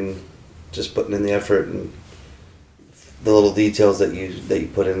last year. I mean, just putting in the effort and the little details that you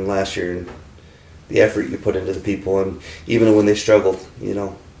put in last year and the effort you put into the people, and even when they struggled,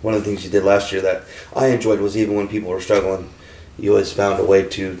 one of the things you did last year that I enjoyed was even when people were struggling, you always found a way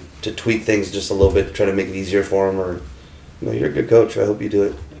to tweak things just a little bit to try to make it easier for them. Or, you're a good coach. I hope you do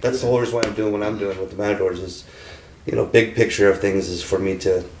it. That's the whole reason why I'm doing what I'm doing with the Matadors is, big picture of things is for me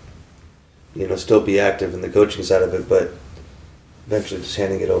to, still be active in the coaching side of it, but eventually just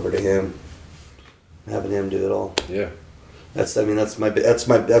handing it over to him, having him do it all. Yeah. That's my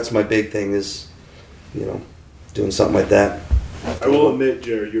big thing is, doing something like that. I will admit,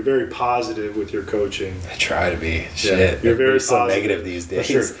 Jerry, you're very positive with your coaching. I try to be. Shit. You're very so positive. negative these days.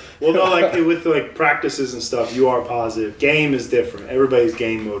 For sure. Well, no, with practices and stuff, you are positive. Game is different. Everybody's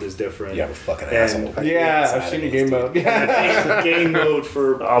game mode is different. Yeah, I'm a fucking And- asshole. Yeah, I've seen your game mode. I think game mode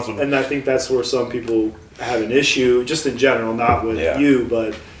for Awesome. and I think that's where some people have an issue, just in general, not with you,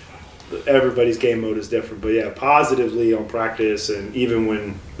 but everybody's game mode is different. But yeah, positively on practice, and even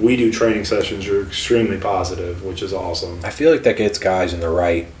when we do training sessions, you're extremely positive, which is awesome. I feel like that gets guys in the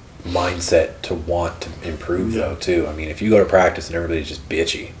right mindset to want to improve, though, too. I mean, if you go to practice and everybody's just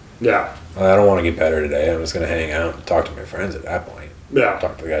bitchy, Yeah, I don't want to get better today. I'm just going to hang out and talk to my friends at that point. yeah.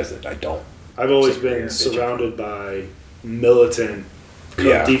 Talk to the guys that I don't. I've always Sit there been and bitch surrounded by militant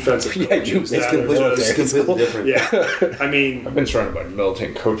defensive Yeah, coaches. It's that are just- completely different. Yeah, I mean, I've been surrounded by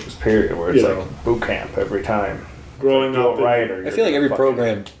militant coaches, period, where it's Yeah. like boot camp every time. growing do up. it right. Or I feel like every fucking-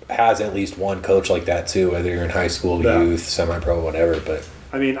 program has at least one coach like that too, whether you're in high school, Yeah. youth, semi-pro, whatever. But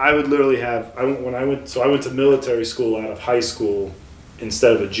I mean, I would literally have. I went to military school out of high school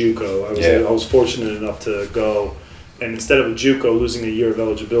instead of a JUCO. I was fortunate enough to go, and instead of a JUCO losing a year of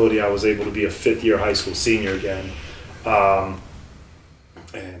eligibility, I was able to be a 5th-year high school senior again.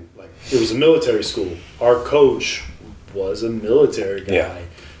 And like it was a military school. Our coach was a military guy. Yeah.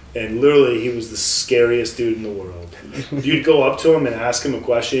 And literally, he was the scariest dude in the world. You'd go up to him and ask him a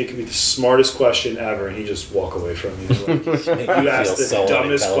question. It could be the smartest question ever, and he'd just walk away from you. Like, you asked the so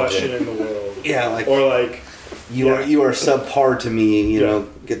dumbest unintelligent. question in the world. Yeah, like Or like, you are subpar to me. You know,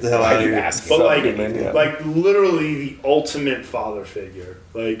 get the hell out of here. asking? but like, Subhuman, yeah. like literally the ultimate father figure.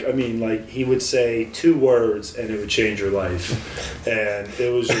 Like, I mean, like he would say 2 words and it would change your life, and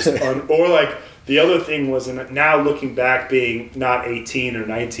it was just or like. The other thing was, and now looking back, being not 18 or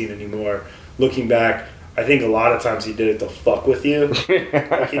 19 anymore, looking back, I think a lot of times he did it to fuck with you.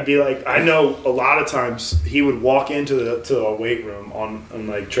 Like he'd be like, I know a lot of times he would walk into a weight room on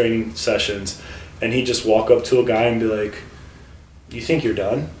like training sessions, and he'd just walk up to a guy and be like, "You think you're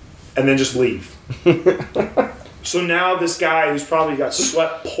done?" And then just leave. So now this guy who's probably got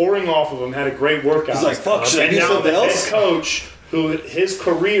sweat pouring off of him had a great workout. He's like, "Fuck, should I and do now something the else?" head coach, who his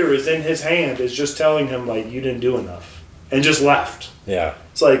career is in his hand, is just telling him like, "You didn't do enough," and just left. yeah,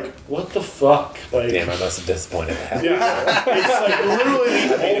 It's like, what the fuck? Like, damn, I must have disappointed the hell. yeah, it's like literally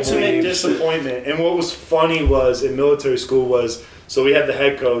the ultimate disappointment. And what was funny was in military school was, so we had the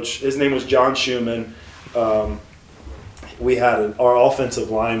head coach. His name was John Schumann. We had our offensive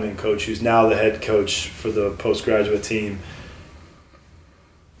lineman coach, who's now the head coach for the postgraduate team.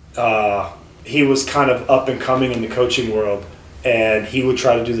 He was kind of up and coming in the coaching world, and he would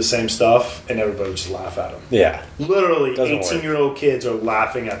try to do the same stuff, and everybody would just laugh at him. Yeah, Literally, Doesn't work. 18-year-old kids are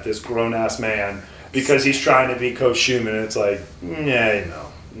laughing at this grown-ass man because he's trying to be Coach Schumann, and it's like, yeah,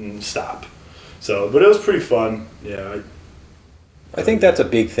 stop. So, but it was pretty fun. Yeah. I think that's a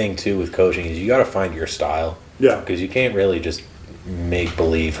big thing too with coaching is you got to find your style Yeah. because you can't really just make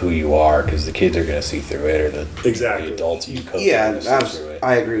believe who you are because the kids are going to see through it or the Exactly. adults you coach Yeah, are going to see through it.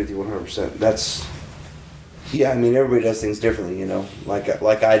 I agree with you 100%. That's I mean, everybody does things differently, you know. Like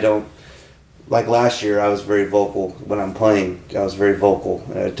I don't. Like last year, I was very vocal when I'm playing. I was very vocal,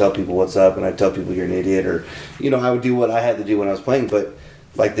 and I'd tell people what's up, and I'd tell people you're an idiot, or I would do what I had to do when I was playing. But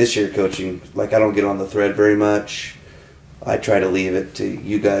like this year, coaching, like I don't get on the thread very much. I try to leave it to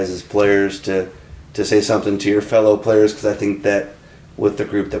you guys as players to say something to your fellow players because I think that with the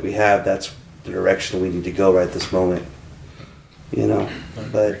group that we have, that's the direction we need to go right this moment.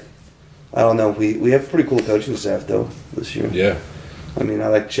 But I don't know. We have a pretty cool coaching staff though this year. Yeah. I mean, I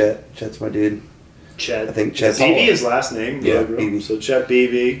like Chet. Chet's my dude. Chet. I think Chet's BB his last name. Yeah, Bro. BB. So Chet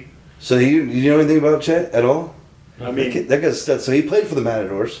BB. So you know anything about Chet at all? I mean, that guy's stud. So he played for the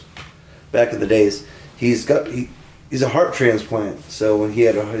Matadors back in the days. He's a heart transplant. So when he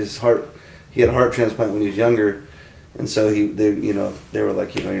had a heart transplant when he was younger, and so they were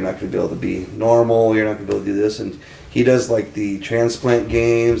like, you're not going to be able to be normal. You're not going to be able to do this. And he does like the transplant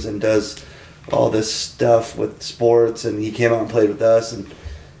games and does all this stuff with sports. And he came out and played with us. And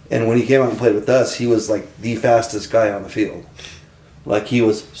when he came out and played with us, he was like the fastest guy on the field. Like he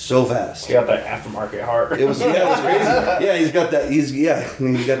was so fast. He got that aftermarket heart. It was crazy. Yeah, he's got that. He's got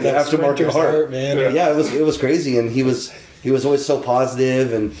the aftermarket heart, man. Yeah, it was crazy, and he was always so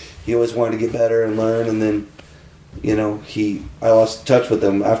positive, and he always wanted to get better and learn. And then, I lost touch with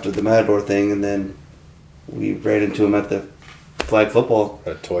him after the Matador thing, and then we ran into him at the flag football,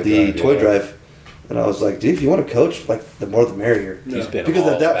 toy drive. And I was like, dude, if you want to coach, like the more the merrier. He's been Because all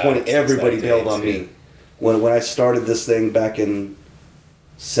at that about point, it since everybody that bailed day, on too. me. When I started this thing back in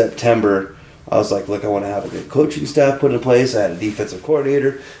September, I was like, look, I want to have a good coaching staff put in place. I had a defensive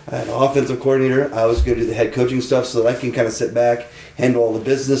coordinator. I had an offensive coordinator. I was going to do the head coaching stuff so that I can kind of sit back, handle all the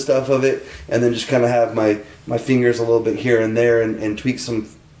business stuff of it, and then just kind of have my fingers a little bit here and there and tweak some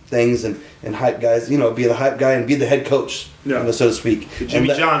things and hype guys, be the hype guy and be the head coach, so to speak. the Jimmy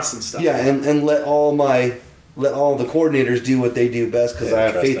And Johnson stuff. Yeah, and let all the coordinators do what they do best because I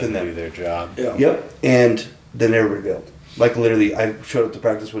have Trust faith in to them. do their job. Yeah. Yep. And then everybody bailed. Like literally, I showed up to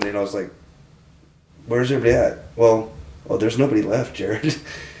practice one day and I was like, "Where's everybody at?" Well, there's nobody left, Jared.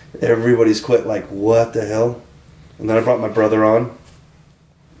 Everybody's quit. Like, what the hell? And then I brought my brother on,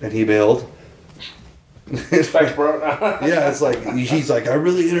 and he bailed. Thanks, bro. Yeah, it's like he's like, "I'm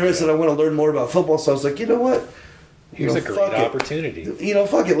really interested. I want to learn more about football." So I was like, you know what? Here's a great fuck it. opportunity.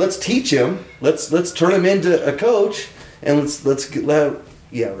 Fuck it. Let's teach him. Let's turn him into a coach, and let's get.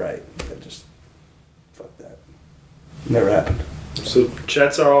 Yeah, right. I just fuck that. Never happened. So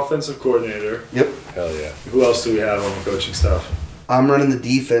Chet's our offensive coordinator. Yep. Hell yeah. Who else do we have on the coaching staff? I'm running the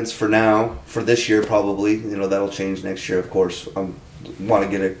defense for now, for this year probably. That'll change next year, of course. I want to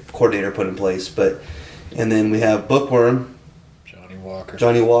get a coordinator put in place, and then we have Bookworm, Johnny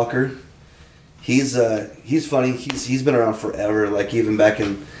Walker. He's funny. He's been around forever. Like even back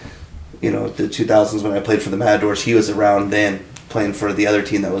in the 2000s when I played for the Matadors, he was around then playing for the other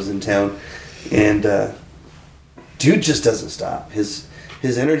team that was in town, and dude just doesn't stop. His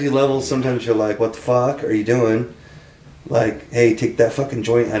energy level. Sometimes you're like, what the fuck are you doing? Like, hey, take that fucking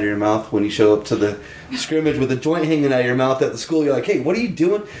joint out of your mouth when you show up to the scrimmage with a joint hanging out of your mouth at the school. You're like, hey, what are you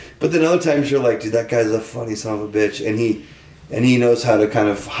doing? But then other times you're like, dude, that guy's a funny son of a bitch, and he knows how to kind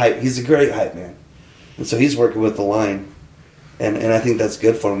of hype. He's a great hype man, and so he's working with the line, and I think that's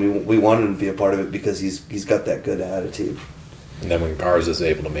good for him. We want him to be a part of it because he's got that good attitude. And then when Garza's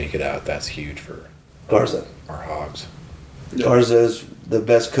able to make it out, that's huge for Garza. Our Hogs. Yeah. Garza is the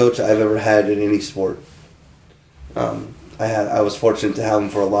best coach I've ever had in any sport. I was fortunate to have him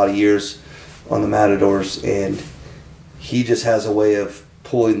for a lot of years on the Matadors, and he just has a way of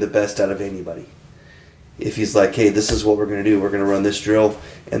pulling the best out of anybody. If he's like, hey, this is what we're going to do, we're going to run this drill,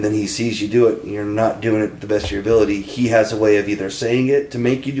 and then he sees you do it and you're not doing it to the best of your ability, he has a way of either saying it to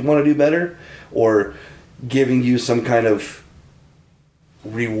make you want to do better or giving you some kind of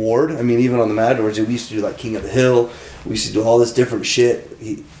reward. I mean, even on the Matadors, we used to do like King of the Hill, we used to do all this different shit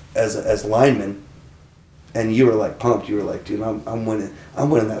as linemen. And you were like pumped. You were like, dude, I'm winning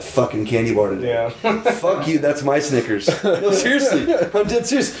that fucking candy bar today. Yeah. Fuck you, that's my Snickers. No, seriously, I'm dead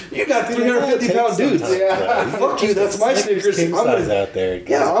serious. You got 350-pound dudes. Yeah. Fuck you, that's my Snickers. I'm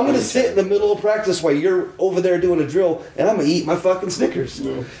gonna sit in the middle of practice while you're over there doing a drill, and I'm gonna eat my fucking Snickers.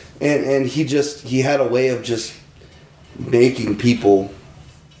 Yeah. And he had a way of just making people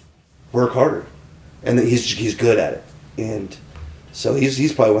work harder, and he's good at it. And so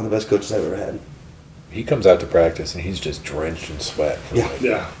he's probably one of the best coaches I've ever had. He comes out to practice and he's just drenched in sweat.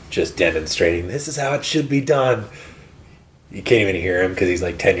 Just demonstrating this is how it should be done. You can't even hear him because he's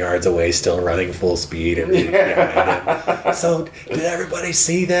like 10 yards away, still running full speed. And behind him. So, did everybody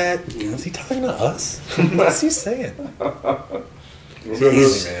see that? Is he talking to us? What's he saying?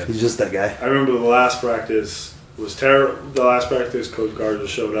 He's just that guy. I remember the last practice was terrible. The last practice, Coach Garza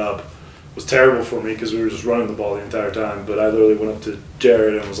showed up. Was terrible for me because we were just running the ball the entire time. But I literally went up to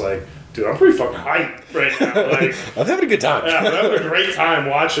Jared and was like, dude, I'm pretty fucking hyped right now. Like, I'm having a good time. Yeah, I'm having a great time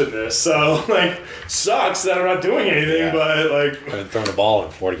watching this. So, sucks that I'm not doing anything, but I haven't thrown a ball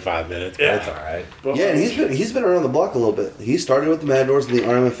in 45 minutes, but it's all right. But, and he's been around the block a little bit. He started with the Matadors in the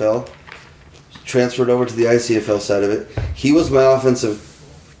RMFL, transferred over to the ICFL side of it. He was my offensive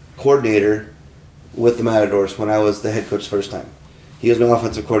coordinator with the Matadors when I was the head coach first time. He was my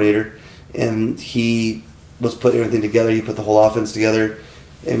offensive coordinator, and he was putting everything together. He put the whole offense together.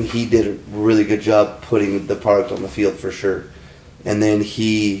 And he did a really good job putting the product on the field for sure. And then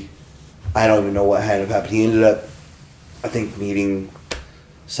I don't even know what had happened. He ended up, I think, he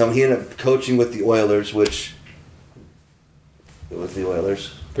ended up coaching with the Oilers,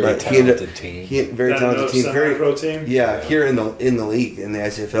 Very talented team. very talented team. Very pro team. Yeah, here in the league, in the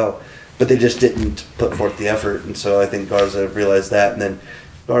ICFL. But they just didn't put forth the effort. And so I think Garza realized that. And then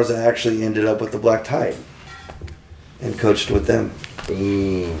Garza actually ended up with the Black Tide and coached with them.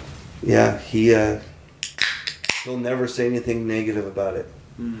 Ooh. Yeah, he'll never say anything negative about it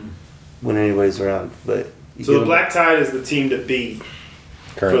when anybody's around. But so the Black Tide is the team to beat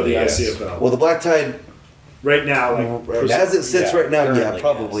currently, for the ICFL. Well, the Black Tide right now, as it sits right now, yeah,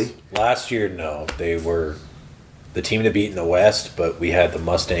 probably. Yes. Last year, no, they were the team to beat in the West, but we had the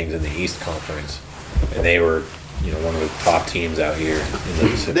Mustangs in the East Conference, and they were one of the top teams out here in the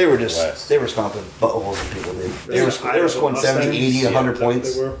Pacific They were West. They were stomping buttholes in people, dude. They were scoring 70, 80, 100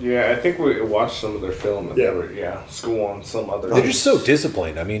 points. Yeah, I think we watched some of their film and they were, school on some other. They're just so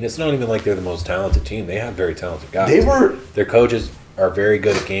disciplined. I mean, it's not even like they're the most talented team. They have very talented guys. Their coaches are very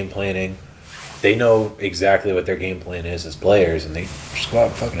good at game planning. They know exactly what their game plan is as players, and they just go out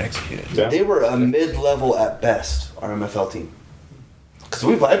and fucking execute it. Yeah. They were a mid-level at best RMFL team. Because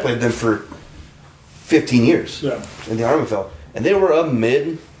I played them for 15 years in the RMFL, and they were a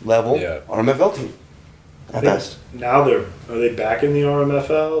mid-level RMFL team at best. Now are they back in the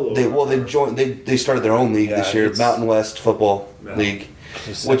RMFL? They started their own league this year, Mountain West Football League,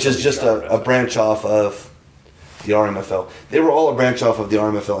 which is just a branch off of the RMFL. They were all a branch off of the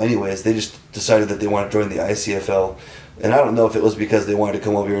RMFL anyways. They just decided that they wanted to join the ICFL, and I don't know if it was because they wanted to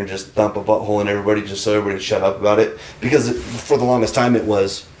come over here and just thump a butthole in everybody just so everybody shut up about it, because for the longest time it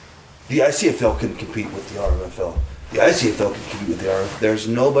was the ICFL couldn't compete with the RMFL. The ICFL can compete with the RMFL. There's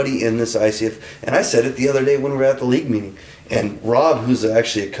nobody in this ICF. And I said it the other day when we were at the league meeting. And Rob, who's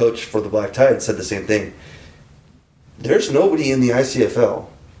actually a coach for the Black Tide, said the same thing. There's nobody in the ICFL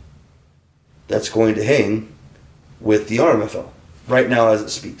that's going to hang with the RMFL right now as it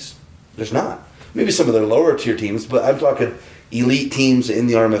speaks. There's not. Maybe some of their lower tier teams, but I'm talking elite teams in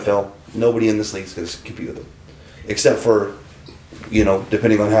the RMFL. Nobody in this league is going to compete with them. Except for,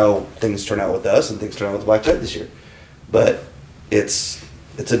 depending on how things turn out with us and things turn out with the Black Tide this year. But it's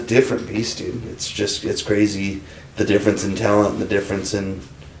a different beast, dude. It's crazy, the difference in talent and the difference in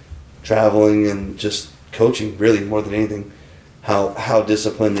traveling and just coaching, really, more than anything. How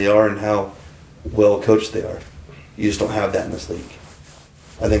disciplined they are and how well coached they are. You just don't have that in this league.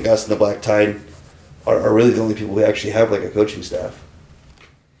 I think us and the Black Tide are really the only people who actually have like a coaching staff.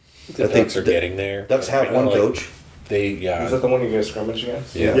 The Ducks are getting there. Ducks have one coach. Is that the one you guys scrimmage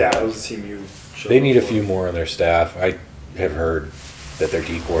against? Yeah. Yeah, that was the team you showed. They need a few more on their staff. I have heard that their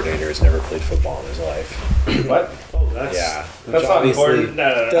D coordinator has never played football in his life. What? Oh, that's That's not important.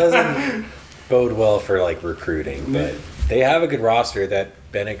 No. Doesn't bode well for like recruiting, but they have a good roster. That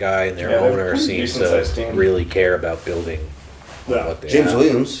Bennett guy and their owner seems to really care about building what they James have.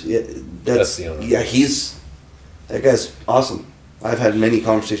 Williams, That's the owner. that guy's awesome. I've had many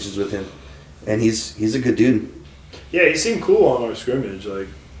conversations with him, and he's a good dude. Yeah, he seemed cool on our scrimmage. Like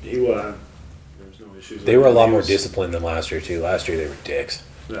there was no issues. They were a lot more disciplined than last year too. Last year they were dicks.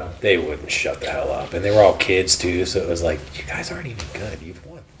 Yeah. They wouldn't shut the hell up, and they were all kids too. So it was like, you guys aren't even good. You've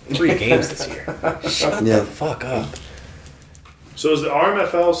won 3 games this year. Shut the fuck up. So is the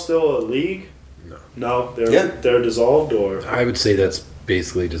RMFL still a league? No, they're dissolved, or I would say that's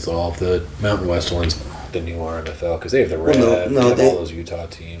basically dissolved. The Mountain West one's the new RMFL because they have the Red, they have all those Utah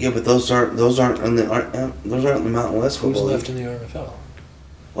teams. Yeah, but those aren't in the Mountain West Who's football left league. in the RMFL?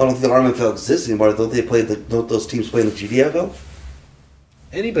 Well, I don't think the RMFL exists anymore. Don't those teams play in the GDFL?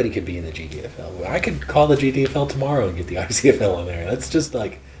 Anybody could be in the GDFL. I could call the GDFL tomorrow and get the ICFL in there. That's just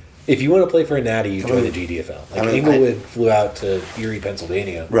like, if you want to play for a natty, you join the GDFL. Like Inglewood flew out to Erie,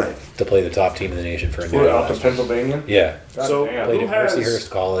 Pennsylvania, to play the top team in the nation for a natty. Flew out to Pennsylvania? Yeah. So played at Mercyhurst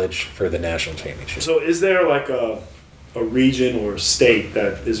College for the national championship. So is there like a region or state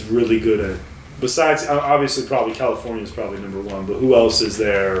that is really good at, besides obviously probably California is probably number one, but who else is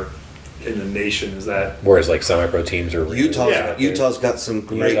there in the nation? Is that whereas like semi-pro teams are Utah's got some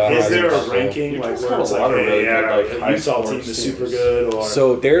great. Is there a ranking like where it's like, hey, Utah team is super good? Or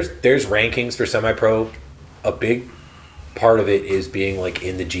so there's rankings for semi-pro. A big part of it is being like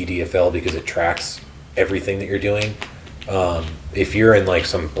in the GDFL because it tracks everything that you're doing. If you're in like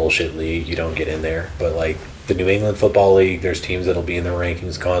some bullshit league, you don't get in there. But like the New England Football League, there's teams that'll be in the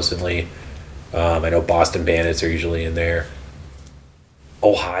rankings constantly. I know Boston Bandits are usually in there.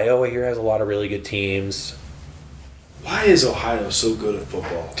 Ohio, I hear, has a lot of really good teams. Why is Ohio so good at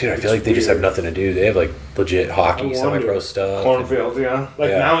football? Dude, I feel like they just have nothing to do. They have like legit hockey, semi-pro stuff. Cornfield,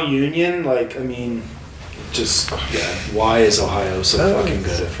 Mount Union, why is Ohio so fucking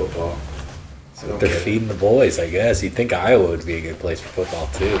good at football? They're feeding the boys, I guess. You'd think Iowa would be a good place for football,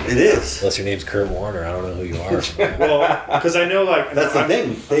 too. It is. Unless your name's Kurt Warner. I don't know who you are. Well, because I know, that's the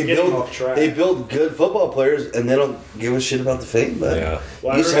thing. They build good football players, and they don't give a shit about the fame. But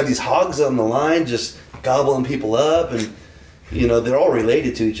you just have these hogs on the line just gobbling people up, and they're all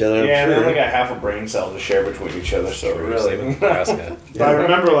related to each other. Yeah, they only got half a brain cell to share between each other. So really, Nebraska. But I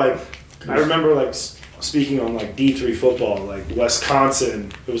remember speaking on D3 football,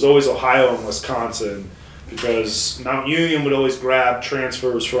 Wisconsin, it was always Ohio and Wisconsin because Mount Union would always grab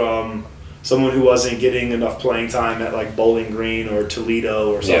transfers from someone who wasn't getting enough playing time at Bowling Green or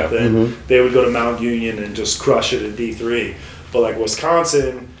Toledo or something. Yeah. Mm-hmm. They would go to Mount Union and just crush it at D3. But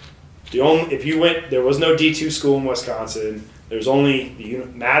Wisconsin, there was no D2 school in Wisconsin. There's only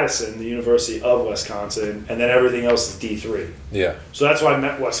Madison, the University of Wisconsin, and then everything else is D3. Yeah. So that's why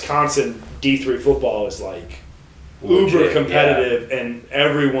Wisconsin D3 football is uber competitive, and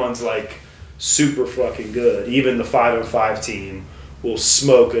everyone's super fucking good. Even the 5-5 team will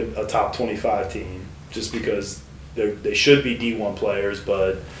smoke a top 25 team just because they should be D1 players,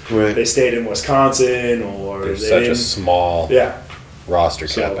 but they stayed in Wisconsin or there's such a small roster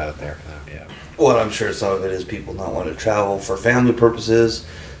cap out there for them. Yeah. Well, I'm sure some of it is people not want to travel for family purposes.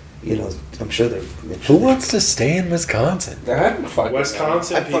 I'm sure they're. Who wants to stay in Wisconsin?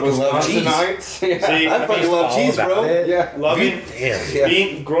 Wisconsin. I fucking love cheese. See, I fucking love cheese, bro.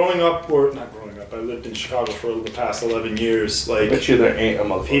 Growing up, or not growing up. I lived in Chicago for the past 11 years. I bet you there ain't a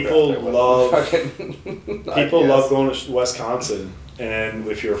motherfucker. People love going to Wisconsin, and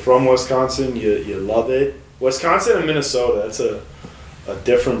if you're from Wisconsin, you love it. Wisconsin and Minnesota, that's a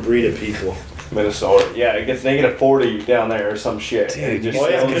different breed of people. Minnesota, Yeah, it gets negative 40 down there or some shit. Dude, And it just Oh,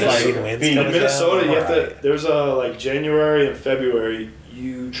 yeah, feels Minnesota- like winds coming Minnesota, down, you have to. alright. There's like January and February.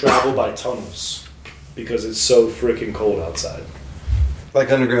 You travel by tunnels because it's so freaking cold outside.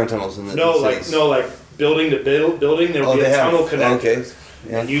 Like underground tunnels in the cities. like building to building. There'll Oh, be they a have. tunnel connected, Okay.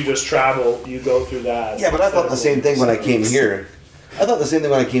 Yeah. and you just travel. You go through that. Yeah, but I thought the same thing when I came here. I thought the same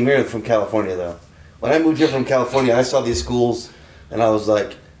thing when I came here from California, though. When I moved here from California, I saw these schools, and I was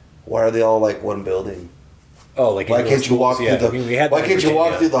like, "Why are they all like one building? Oh, like Why indoor can't you walk schools? Yeah, through I the? mean, we had Why that in can't you walk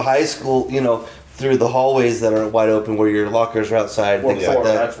Virginia. through the high school? You know, through the hallways that are wide open where your lockers are outside, Or things like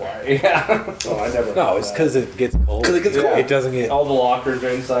that. that's why. Yeah. Oh, I never. No, it's because it gets cold. 'Cause it gets cold. It doesn't get. All the lockers are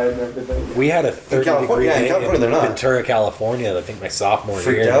inside and everything. We had a 30 California- degree yeah, in day California they're not. Ventura, California. I think my sophomore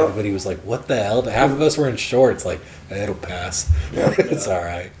Freaked year, and out? everybody was like, "What the hell?" But half of us were in shorts. Like, it'll pass. It's all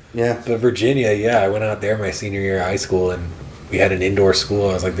right. Yeah. But Virginia, yeah, I went out there my senior year of high school, and we had an indoor school.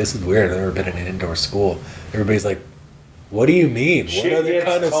 I was like, "This is weird. I've never been in an indoor school." Everybody's like, "What do you mean? Shit what other gets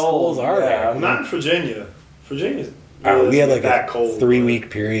kind of cold, schools are yeah. there?" Well, not in Virginia. Virginia's. We had like that a cold. 3-week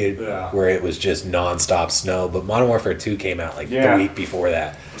period Yeah. where it was just nonstop snow. But Modern Warfare 2 came out like Yeah. the week before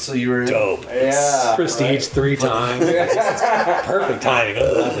that. So you were Dope. Yeah, Prestige right. 3 times. Perfect timing.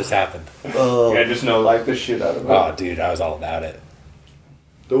 I'm glad this happened. I just know like the shit out of it. Oh, dude, I was all about it.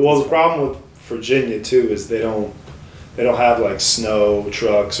 The problem with Virginia too is they don't have like snow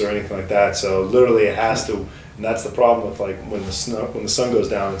trucks or anything like that. So literally it has to, and that's the problem with like when the sun goes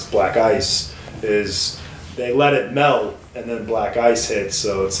down, it's black ice. Is they let it melt and then black ice hits.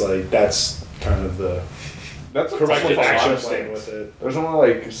 So it's like that's kind of the That's a corrective tough action action plan states. with it. There's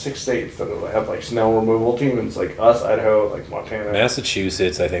only like 6 states that have like snow removal team. And it's like us, Idaho, like Montana.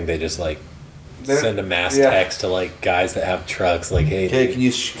 Massachusetts, I think they just like They're- send a mass yeah. text to like guys that have trucks, like, "Hey, Okay,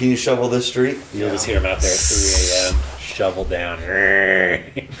 dude, can you shovel this street? you'll just hear them out there at 3 a.m. shovel down."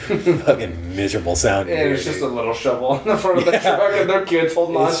 Fucking miserable sound. And it's just a little shovel in the front of the Yeah. truck, and their kids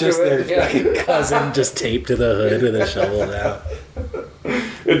holding on It's to just their it. Yeah. fucking cousin just taped to the hood with a shovel down.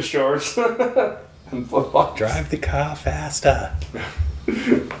 In shorts and flip flops. Drive the car faster.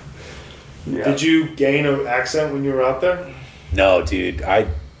 Yeah. Did you gain an accent when you were out there? No, dude,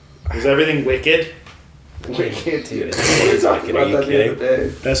 Was everything wicked? Wicked. Dude, it's We talked wicked. about Are you that the other kidding?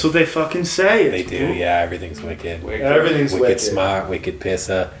 day. That's what they fucking say. They do, yeah. Everything's wicked. Wicked. Everything's Wicked wicked. smart, wicked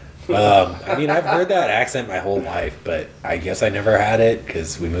pissa. I mean, I've heard that accent my whole life, but I guess I never had it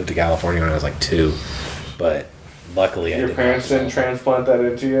because we moved to California when I was like 2. But luckily, I Your didn't. parents didn't transplant that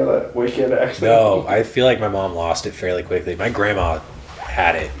into you, that wicked accent? No, I feel like my mom lost it fairly quickly. My grandma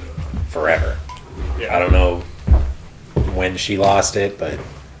had it forever. I don't know when she lost it, but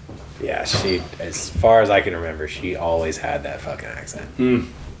yeah, she, as far as I can remember, she always had that fucking accent.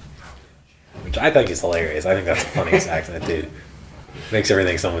 Which I think is hilarious. I think that's the funniest accent, dude. Makes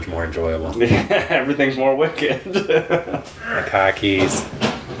everything so much more enjoyable. Everything's more wicked. The cockies.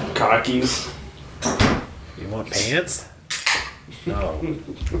 Cockies. You want pants? No.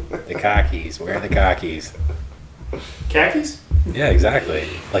 The cockies. Where are the cockies? Khakis? Yeah, exactly.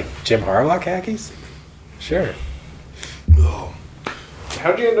 Like Jim Harbaugh khakis? Sure.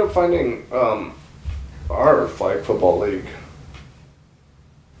 How'd you end up finding our flag football league?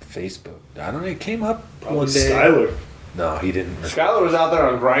 Facebook. I don't know. It came up Probably one day. Skyler. No, he didn't. Skylar was out there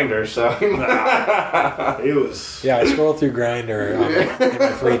on Grindr, so He was. Yeah, I scroll through Grindr in my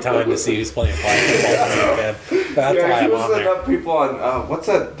free time to see who's playing flag football this weekend. That's yeah, why he I'm was on setting there. up people on what's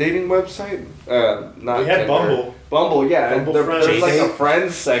that dating website? Not We had Tinder. Bumble. Bumble, yeah. Bumble There- Friends. there's like a J-Date?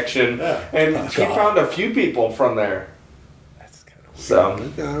 friends section, Yeah. and Oh, he God. found a few people from there. That's kind of So,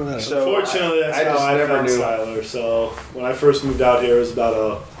 weird. I don't know. so Fortunately, that's I how just I never found knew. Skyler. So when I first moved out here, it was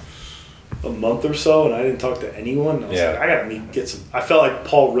about a month or so, and I didn't talk to anyone. And I was Yeah. like, I gotta get some. I felt like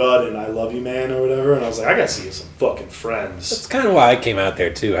Paul Rudd and I Love You Man or whatever, and I was like, I gotta see some fucking friends. That's kind of why I came out there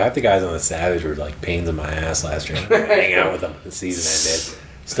too. Half the guys on the Savage were like pains in my ass last year. I didn't hang out with them when the season ended.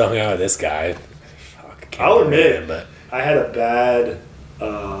 Still hung out with this guy. Fuck, I can't I'll remember admit, him, but I had a bad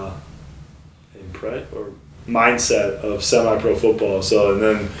mindset of semi-pro football. So and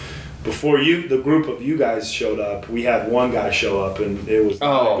then before the group of you guys showed up, we had one guy show up, and it was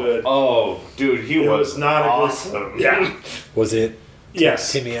not good. Oh, dude, he It was was not awesome. a good. Yeah. was it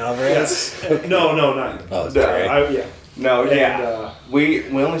Yes. Timmy Alvarez? Yes. No, not him. Oh, it was No, Trey. Yeah. No, And, yeah. We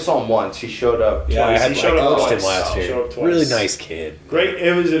only saw him once. He showed up Yeah, I twice. had He showed I up coached him twice. last Showed year. up twice. Really nice kid. Great.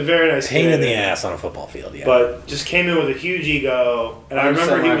 It was a very nice Pain kid, in the ass on a football field, yeah. but just came in with a huge ego. And I I'm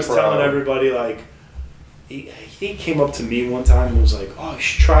remember he was semi-pro. telling everybody like, he came up to me one time and was like, "Oh, you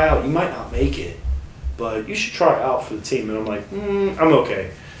should try out. You might not make it, but you should try out for the team." And I'm like, "I'm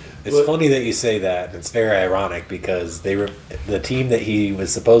okay." It's funny that you say that. It's very ironic because the team that he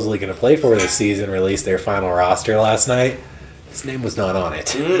was supposedly going to play for this season released their final roster last night. His name was not on it.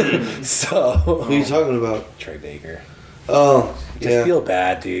 So Who are you talking about? Trey Baker. Oh, Just feel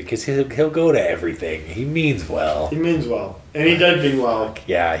bad, dude, because he'll go to everything. He means well. He means well, and he did mean well.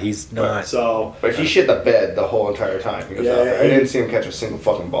 Yeah, he's not. But he shit the bed the whole entire time he was out there. I didn't see him catch a single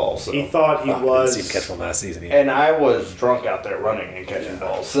fucking ball. So. He thought he was. I didn't see him catch one last season either. And I was drunk out there running and catching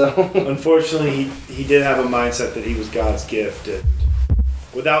balls. So Unfortunately, he did have a mindset that he was God's gift, and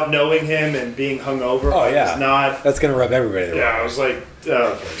without knowing him and being hungover, Oh, yeah. I was not. That's going to rub everybody the wrong Yeah, I was like,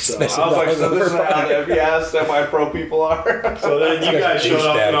 okay, so. Especially- I was like, so this is how the FBS semi-pro people are. So then you guys showed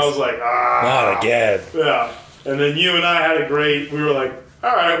up, and I douchebags. was like, Not again. Yeah. And then you and I had a great. We were like,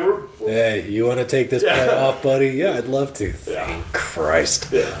 all right, we're. Hey, you want to take this Yeah. play off, buddy? Yeah, I'd love to. Yeah. Thank Christ.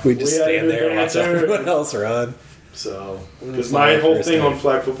 Yeah. We just We had stand a there and watch dancer everyone and- else run. So, because It's my my whole first thing day. on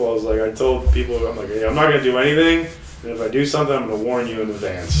flag football is like, I told people, I'm like, hey, I'm not gonna do anything, and if I do something, I'm gonna warn you in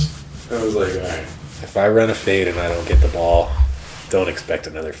advance. And I was like, all right. If I run a fade and I don't get the ball, don't expect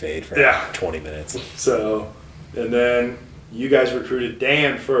another fade for Yeah. 20 minutes. So, and then you guys recruited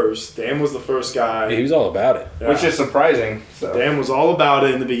Dan first. Dan was the first guy. He was all about it. Yeah. Which is surprising. So. Dan was all about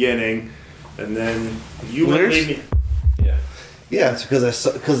it in the beginning, and then you would Winners? leave me. Yeah. Yeah, it's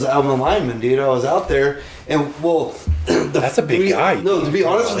because I'm a lineman, dude. I was out there, and That's a big guy. No, to be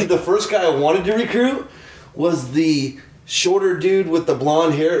honest with you, the first guy I wanted to recruit was the shorter dude with the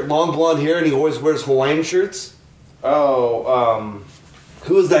blonde hair, long blonde hair, and he always wears Hawaiian shirts.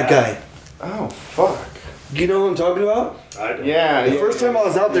 Who is that guy? Oh, fuck. Do you know who I'm talking about? I don't. Yeah. The first time I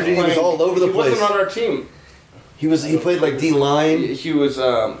was out there, dude, he was all over the He place. wasn't on our team. He played like D line. He was,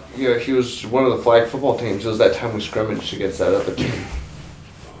 he was one of the flag football teams. It was that time we scrimmaged against that other team.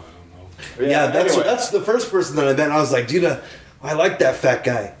 Yeah, anyway. that's the first person that I met. And I was like, dude, I like that fat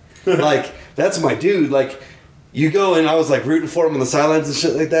guy. Like, that's my dude. Like, you go and I was like rooting for him on the sidelines and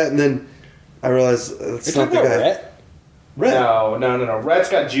shit like that, and then I realized it's You're not the talking guy. about Rhett? Red. No. Rhett's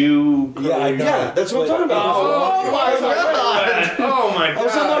got Jew. Yeah, I know. Yeah, that's what I'm talking about. Oh my god! Oh my god! I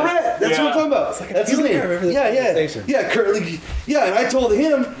was talking about Red. That's what I'm talking about. like, I That's his feel like I name. remember this Yeah, conversation. yeah, Curly. Yeah, and I told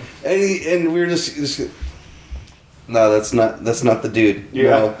him, and we were just no, that's not the dude. Yeah.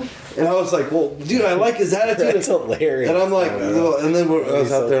 No. And I was like, well, dude, I like his attitude. That's hilarious. And I'm like, well, and then I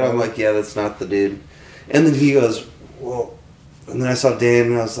was out there, and I'm like, yeah, that's not the dude. And then he goes, well, and then I saw Dan,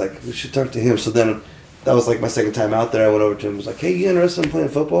 and I was like, we should talk to him. So then that was like my second time out there. I went over to him, was like, hey, you interested in playing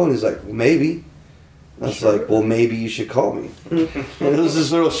football? And he's like, well, maybe. I was like, well, maybe you should call me. And it was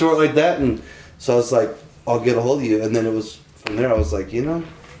just real short like that, and so I was like, I'll get a hold of you. And then it was from there. I was like,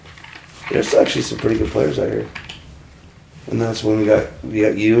 there's actually some pretty good players out here. And that's when we got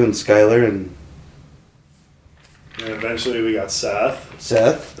you and Skylar and And eventually we got Seth.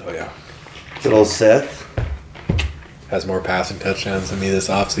 Seth. Oh, yeah. Good old Seth. Has more passing touchdowns than me this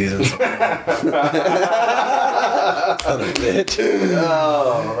offseason. Son of a bitch.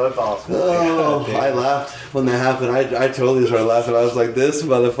 Oh, that's awesome. Oh, I laughed when that happened. I totally started laughing. I was like, this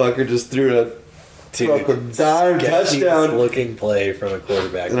motherfucker just threw a fucking dime touchdown. Looking play from a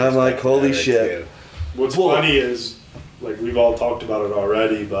quarterback. And I'm like, holy Ever, shit. too. What's Well- funny is, like, we've all talked about it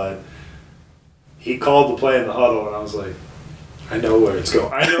already, but he called the play in the huddle, and I was like, I know where it's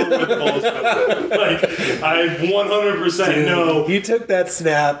going. I know where the ball's going. Like, I 100% know. He took that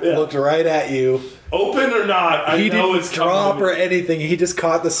snap, Yeah. looked right at you. Open or not, I He know didn't it's drop coming. or anything. He just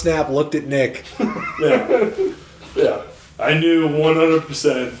caught the snap, looked at Nick. Yeah. I knew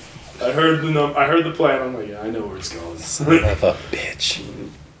 100%. I heard the play, and I'm like, yeah, I know where it's going. Son of a bitch.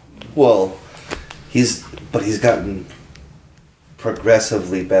 Well, he's gotten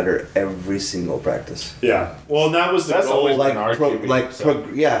progressively better every single practice. Yeah. Well, and that was the That's goal. always Like, been our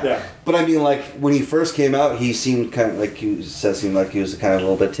QB, yeah. Yeah. But I mean, like when he first came out, he seemed kind of like he was kind of a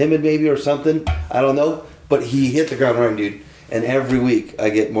little bit timid, maybe or something. I don't know. But he hit the ground running, dude. And every week, I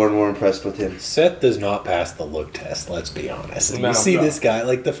get more and more impressed with him. Seth does not pass the look test, let's be honest. No, you see no. this guy,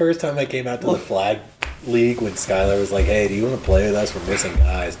 like the first time I came out to the flag league when Skylar was like, hey, do you want to play with us? We're missing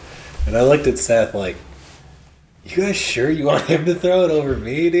guys. And I looked at Seth like, you guys sure you want him to throw it over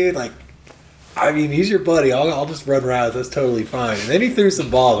me, dude? Like, I mean, he's your buddy. I'll just run routes. That's totally fine. And then he threw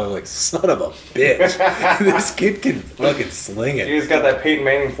some balls. I was like, son of a bitch. This kid can fucking sling it. He's got that Peyton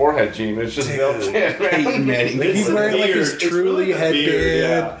Manning forehead gene. It's just built in, man. Peyton Manning. Like, he's the wearing like his beard. It's truly really the headband. beard,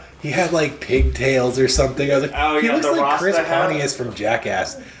 yeah. He had like pigtails or something. I was like, Oh, he yeah, looks the like Rasta Chris hat. Pontius from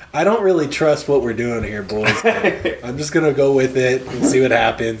Jackass. I don't really trust what we're doing here, boys. But I'm just gonna go with it and see what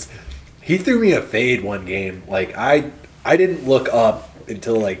happens. He threw me a fade one game. Like I didn't look up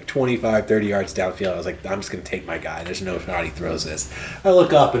until like 25, 30 yards downfield. I was like, I'm just going to take my guy. There's no shot he throws this. I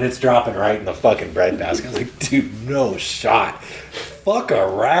look up and it's dropping right in the fucking bread basket. I was like, dude, no shot. Fuck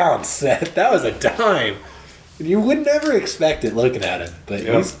around, Seth. That was a dime. You would never expect it looking at him. But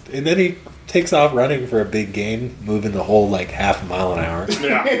and then he takes off running for a big gain, moving the whole like half a mile an hour.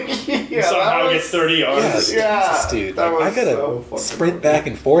 Yeah. Somehow gets 30 yards. Jesus, dude. Like, I gotta sprint back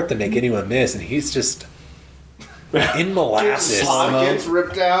and forth to make anyone miss, and he's just in molasses. Gets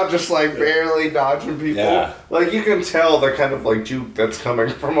ripped out, just like barely dodging people. Yeah. Like you can tell the kind of like juke that's coming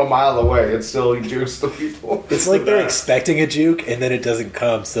from a mile away. It's still jukes the people. It's like they're expecting a juke, and then it doesn't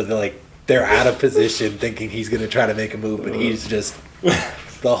come, so they're out of position, thinking he's gonna try to make a move, but he's just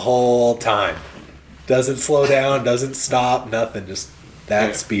the whole time doesn't slow down, doesn't stop, nothing, just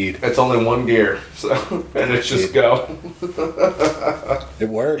that speed. It's only one gear, so and it's just go. It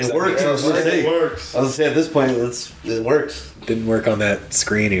works. It works. I was gonna say at this point, it works. Didn't work on that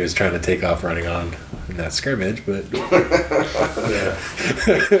screen he was trying to take off running on in that scrimmage, but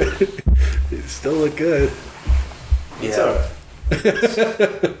it still looked good. Yeah,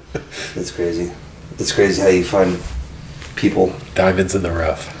 it's crazy. It's crazy how you find people. Diamonds in the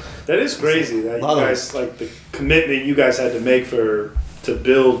rough. That is crazy. That you guys like the commitment you guys had to make to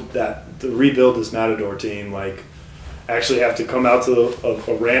rebuild this Matador team. Like, actually have to come out to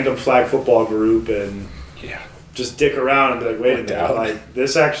a random flag football group and just dick around and be like, wait a minute, like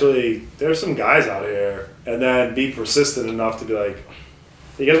this actually, there's some guys out here, and then be persistent enough to be like,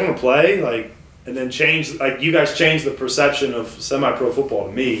 you guys want to play, like, and then change. Like, you guys changed the perception of semi-pro football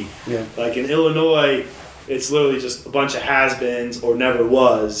to me. Yeah. Like in Illinois, it's literally just a bunch of has-beens or never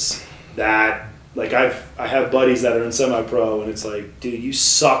was that. Like I have buddies that are in semi-pro, and it's like, dude, you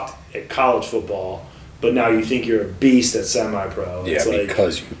sucked at college football, but now you think you're a beast at semi-pro. Yeah, it's like,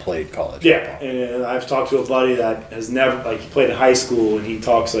 because you played college yeah, football. and I've talked to a buddy that has never, like, he played in high school, and he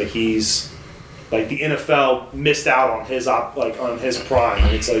talks like he's, like, the NFL missed out on his on his prime,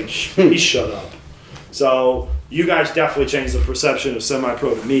 and it's like, he shut up. So you guys definitely changed the perception of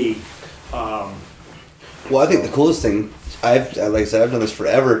semi-pro to me. Well, I think the coolest thing, like I said, I've done this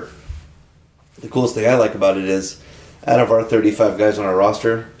forever. The coolest thing I like about it is, out of our 35 guys on our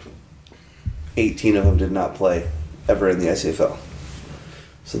roster, 18 of them did not play ever in the ICFL.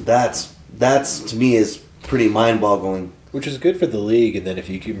 So that's to me is pretty mind-boggling. Which is good for the league, and then if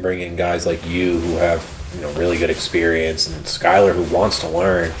you can bring in guys like you who have really good experience, and Skyler who wants to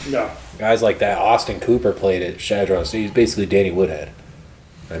learn, guys like that. Austin Cooper played at Shadron, so he's basically Danny Woodhead.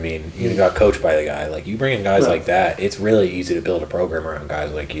 I mean, you got coached by the guy. Like, you bring in guys like that, it's really easy to build a program around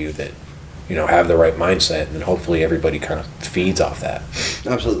guys like you that have the right mindset, and then hopefully everybody kind of feeds off that.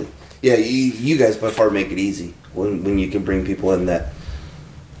 Absolutely. Yeah, you guys by far make it easy when you can bring people in that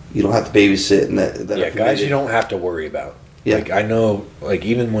you don't have to babysit and that guys you don't have to worry about. Yeah. Like, I know, like,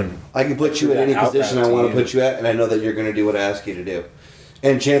 even when I can put you at any position I want to put you at, and I know that you're going to do what I ask you to do.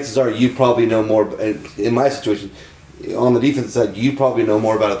 And chances are you probably know more. In my situation, on the defensive side, you probably know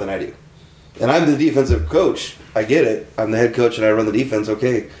more about it than I do. And I'm the defensive coach. I get it. I'm the head coach and I run the defense,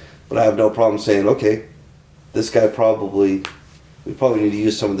 okay. But I have no problem saying, okay, this guy we probably need to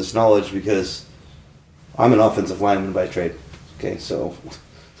use some of this knowledge because I'm an offensive lineman by trade. Okay, so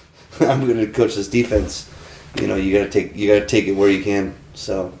I'm going to coach this defense. You got to take it where you can.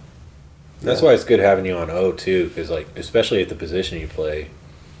 So that's why it's good having you on O too, because like especially at the position you play,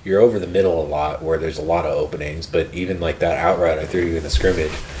 you're over the middle a lot where there's a lot of openings. But even like that out route I threw you in the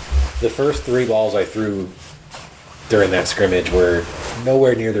scrimmage, the first 3 balls I threw during that scrimmage were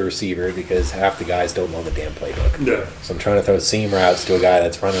nowhere near the receiver because half the guys don't know the damn playbook. Yeah. So I'm trying to throw seam routes to a guy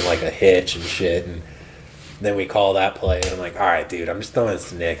that's running like a hitch and shit, and then we call that play, and I'm like, all right, dude, I'm just throwing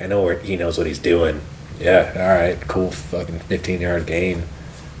this to Nick. I know he knows what he's doing. Yeah, all right, cool, fucking 15-yard gain.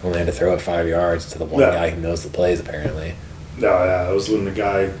 Only had to throw it 5 yards to the one guy who knows the plays, apparently. No, yeah, that was when the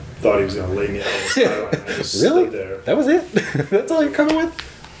guy thought he was going to lay me out on the sideline. I just Really? stood there. That was it? That's all you're coming with?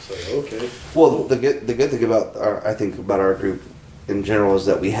 So, okay. Well, the good thing about our group in general is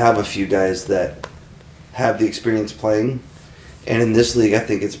that we have a few guys that have the experience playing, and in this league, I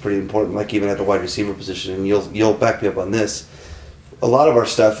think it's pretty important. Like even at the wide receiver position, and you'll back me up on this. A lot of our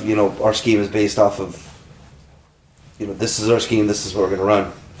stuff, our scheme is based off of, this is our scheme. This is what we're going to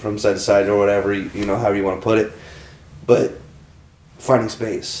run from side to side or whatever, however you want to put it. But finding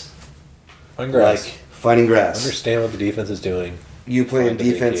space, On grass. like finding grass. Understand what the defense is doing. You playing Find the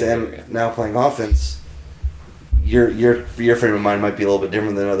big defense area. and now playing offense, your frame of mind might be a little bit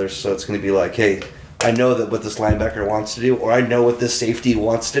different than others. So it's going to be like, hey, I know that what this linebacker wants to do, or I know what this safety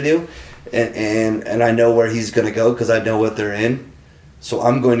wants to do, and I know where he's going to go because I know what they're in. So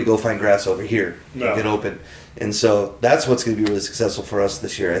I'm going to go find grass over here and get open. And so that's what's going to be really successful for us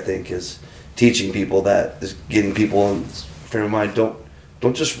this year, I think, is teaching people that, is getting people in frame of mind.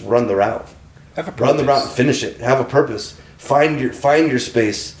 Don't just run the route. Run the route and finish it. Have a purpose. Find your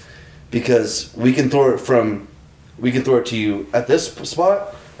space, because we can throw it to you at this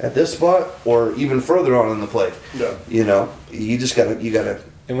spot, or even further on in the play. Yeah. You know, you gotta.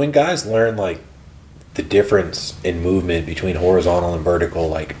 And when guys learn like the difference in movement between horizontal and vertical,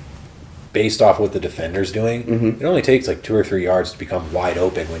 like based off what the defender's doing, it only takes like 2 or 3 yards to become wide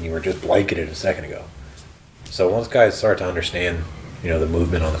open when you were just blanketed a second ago. So once guys start to understand, the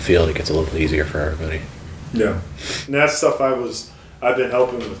movement on the field, it gets a little easier for everybody. Yeah. And that's stuff I've been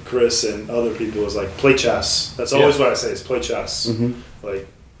helping with Chris and other people, is like play chess. That's always what I say, is play chess. Like,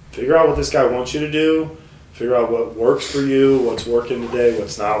 figure out what this guy wants you to do, figure out what works for you, what's working today,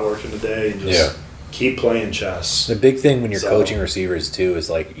 what's not working today, and just keep playing chess. The big thing when you're coaching receivers too is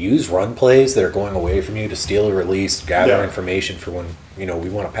like use run plays that are going away from you to steal a release, gather information for when we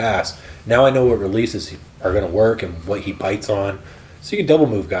want to pass. Now I know what releases are going to work and what he bites on, so you can double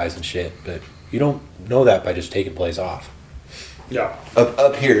move guys and shit. But you don't know that by just taking plays off. Yeah.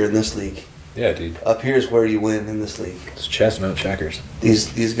 Up here in this league. Yeah, dude. Up here is where you win in this league. It's chess, not checkers.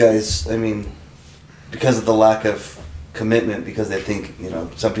 These guys, I mean, because of the lack of commitment, because they think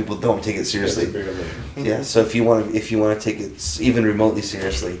some people don't take it seriously. Yeah. So if you want to take it even remotely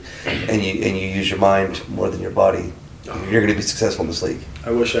seriously, and you use your mind more than your body, you're going to be successful in this league.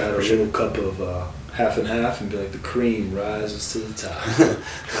 I wish I had a little cup of half and half and be like, the cream rises to the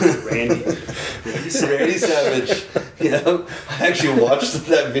top. Randy Savage. I actually watched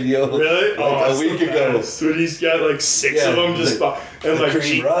that video really? a week ago. When he's got like 6 of them just and the like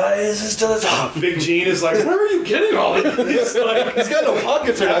cream rises to the top. Big Gene is like, where are you getting all these? He's got no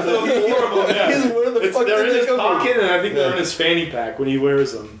pockets or nothing. Horrible, yeah. Where the fuck they're did in they his come pocket, from? and I think they're in his fanny pack when he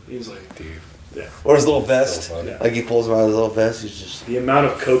wears them. He's like, dude. Yeah. Or his little vest. So funny. Like he pulls him out of his little vest. He's just. The amount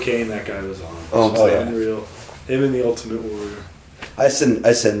of cocaine that guy was on. Oh, yeah. Unreal. Him and the Ultimate Warrior. I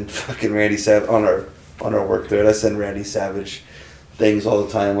send fucking Randy Savage on our work thread. I send Randy Savage things all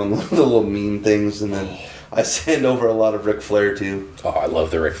the time on the little meme things, and then I send over a lot of Ric Flair too. Oh, I love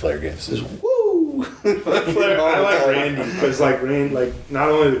the Ric Flair gifts. Just woo. I like Randy because like not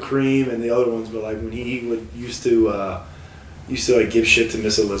only the cream and the other ones, but like when he used to like give shit to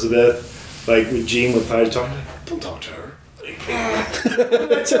Miss Elizabeth. Like when Gene would try to talk, like, don't talk to her. What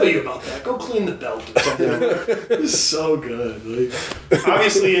did I tell you about that? Go clean the belt or something. It's so good. Like,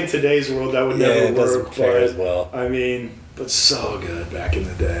 obviously, in today's world, that would never work. Fair as well. I mean, but so good back in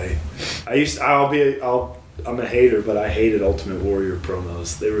the day. I'm a hater, but I hated Ultimate Warrior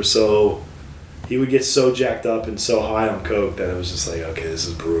promos. They were so. He would get so jacked up and so high on coke that it was just like, okay, this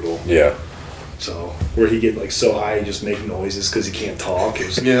is brutal. Yeah. So where he get like so high, he just make noises because he can't talk. It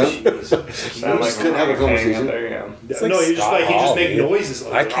was, Sound like couldn't have a conversation. It's no, like he just Scott Hall, make dude. noises.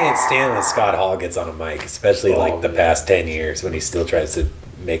 Like, I can't stand when Scott Hall gets on a mic, especially like the past 10 years when he still tries to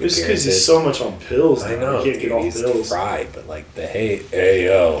make It's because appearances. he's so much on pills. I Now. know, He can't get off he's pills. fried, but like the hey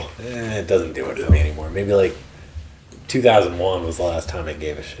yo, it doesn't do it for me anymore. Maybe like 2001 was the last time I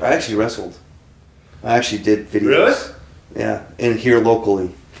gave a shit. I actually wrestled. I actually did videos. Really? Yeah, and here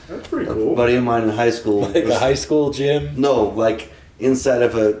locally. That's pretty A cool. buddy of mine in high school. Like a high school gym. No, like inside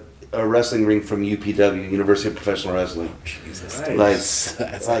of a wrestling ring from UPW, University of Professional Wrestling. Jesus, Nice. dude.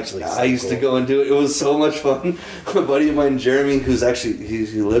 Like, That's like actually so I used to cool. go and do it. It was so much fun. A buddy of mine, Jeremy, who's actually he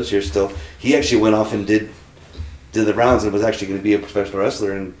lives here still. He actually went off and did the rounds and was actually going to be a professional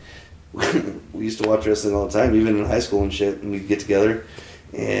wrestler. And we used to watch wrestling all the time, even in high school and shit. And we'd get together,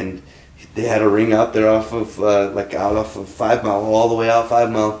 and they had a ring out there off of out off of 5 Mile, all the way out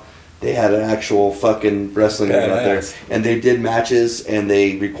 5 Mile. They had an actual fucking wrestling ring out there, Badass. and they did matches and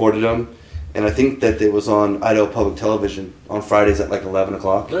they recorded them. And I think that it was on Idaho Public Television on Fridays at like 11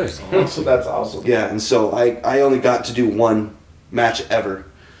 o'clock. Nice. So that's awesome. Yeah, and so I only got to do one match ever.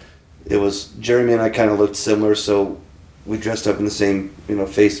 It was Jeremy and I kind of looked similar, so we dressed up in the same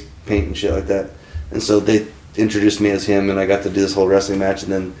face paint and shit like that. And so they introduced me as him, and I got to do this whole wrestling match.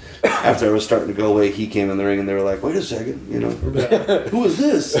 And then after I was starting to go away, he came in the ring, and they were like, "Wait a second, who is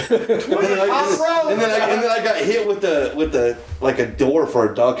this?" and then I got hit with the like a door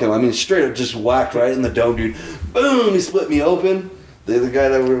for a dog kennel. I mean, straight up just whacked right in the dome, dude. Boom! He split me open. The guy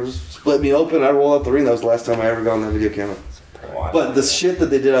that was split me open, I rolled out the ring. That was the last time I ever got on that video camera. But the shit that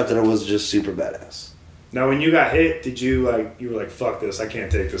they did out there was just super badass. Now, when you got hit, did you were like, fuck this, I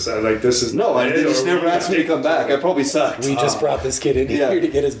can't take this. This is No, it, they just or never you asked me to come back. I probably sucked. We just brought this kid in here to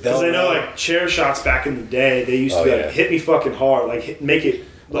get his belt. Because I know, out. like, chair shots back in the day, they used to Oh, yeah. hit me fucking hard, like make it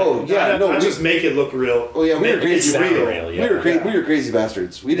Not just make it look real. Oh yeah, we were crazy. Real, yeah. We were crazy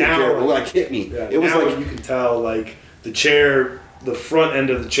bastards. We didn't care. Like hit me. Yeah, it was like you can tell like the front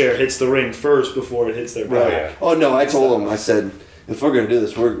end of the chair hits the ring first before it hits their back. right. Yeah. Oh no, I told him. I said, if we're gonna do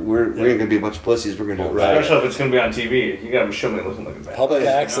this, we're ain't gonna be a bunch of pussies. We're gonna do it right. Especially if it's gonna be on TV. You gotta show me looking like a bad. Public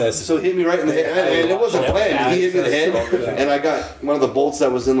access. So he hit me right in the head, and it wasn't planned. He hit me in the head, and I got one of the bolts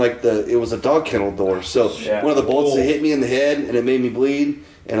that was in like it was a dog kennel door. So one of the bolts that hit me in the head, and it made me bleed,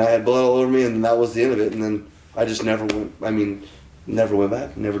 and I had blood all over me, and that was the end of it. And then I just never went. Never went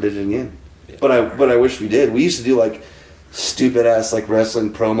back. Never did it again. Yeah. But I wish we did. We used to do like stupid ass like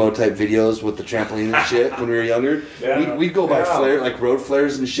wrestling promo type videos with the trampoline and shit when we were younger. Yeah. We'd go by road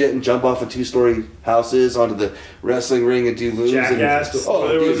flares and shit and jump off of 2-story houses onto the wrestling ring and do looms. Jackass before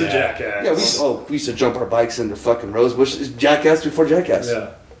there was a Jackass. Yeah, we used to jump our bikes into fucking rose bushes. Jackass before Jackass.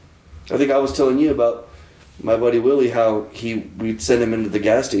 Yeah. I think I was telling you about my buddy Willie how we'd send him into the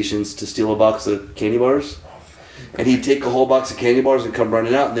gas stations to steal a box of candy bars. And he'd take a whole box of candy bars and come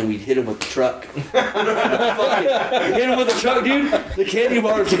running out, and then we'd hit him with the truck. Hit him with the truck, dude. The candy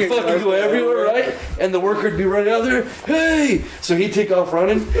bars would fucking go everywhere, right? And the worker would be running out there, hey! So he'd take off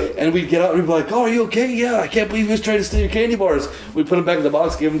running, and we'd get out and we'd be like, oh, are you okay? Yeah, I can't believe he was trying to steal your candy bars. We'd put them back in the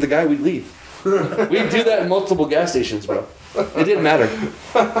box, give them to the guy, we'd leave. We'd do that in multiple gas stations, bro. It didn't matter.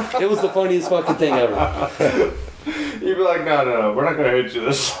 It was the funniest fucking thing ever. You'd be like, no, we're not going to hit you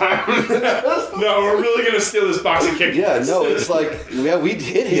this time. No, we're really going to steal this box of Kit Kats. Yeah, no, it's like, we'd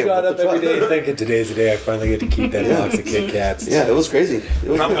hit him. You got up every day thinking, today's the day I finally get to keep that box of Kit Kats. Yeah, it was crazy.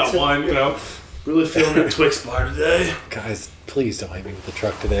 I've got one, Really feeling that Twix bar today. Guys, please don't hit me with the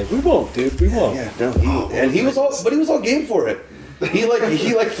truck today. We won't, dude. We won't. Yeah, no. He was all game for it. He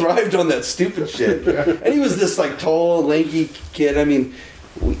thrived on that stupid shit. And he was this like tall, lanky kid. I mean,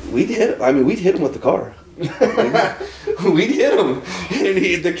 we'd hit him with the car. We'd hit him,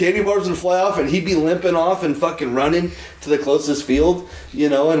 and the candy bars would fly off, and he'd be limping off and fucking running to the closest field,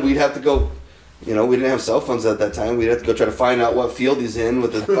 and we'd have to go. We didn't have cell phones at that time. We'd have to go try to find out what field he's in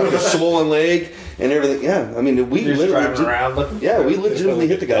with the fucking swollen leg and everything. Yeah, I mean, we legitimately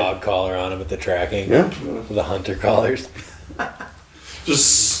hit the guy. Dog collar on him at the tracking. Yeah, the hunter collars.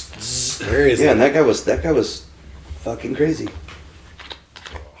 Just where is he? Yeah, and that guy was fucking crazy.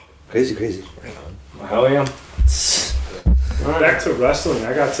 Crazy. Right on. Hell yeah. Back to wrestling.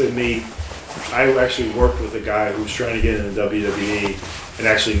 I actually worked with a guy who was trying to get into WWE and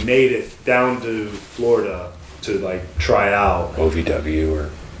actually made it down to Florida to like try out. OVW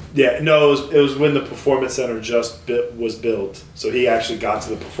or? Yeah, no, it was when the Performance Center was built. So he actually got to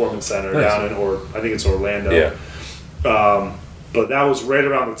the Performance Center down in I think it's Orlando. Yeah. But that was right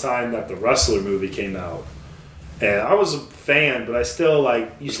around the time that the Wrestler movie came out. And I was a fan, but I still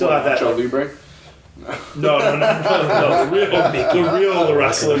you still have that. Nacho Libre? No, the real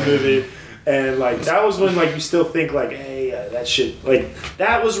Wrestler movie. And that was when you still think hey, that shit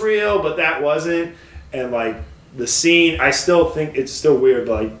that was real, but that wasn't. And the scene, I still think it's still weird,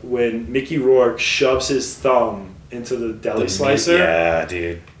 but when Mickey Rourke shoves his thumb into the deli slicer. Yeah,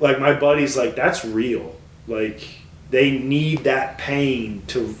 dude. My buddy's that's real. They need that pain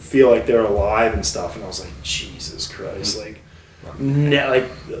to feel like they're alive and stuff. And I was like, Jesus Christ.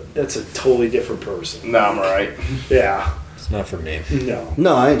 That's a totally different person. No, I'm alright. Yeah. It's not for me.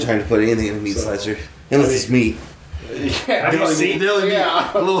 No, I ain't trying to put anything in a meat slicer. Unless it's meat. Have you seen? A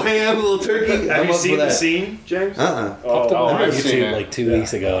little ham, a little turkey. Have you seen the scene, James? I I've seen it it 2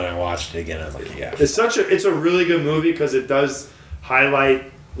 weeks ago, and I watched it again. I was like, yeah. It's a really good movie because it does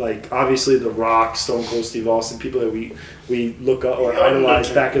highlight obviously The Rock, Stone Cold Steve Austin, people that we look up or idolize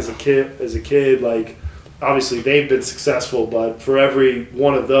back as a kid. Obviously they've been successful, but for every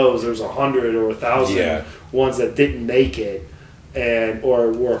one of those, there's 100 or 1,000 ones that didn't make it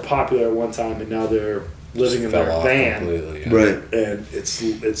or were popular at one time, and now they're living in their van. Yeah. Right. And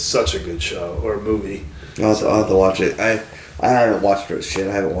it's such a good show or movie. I'll have to watch it. I haven't watched shit.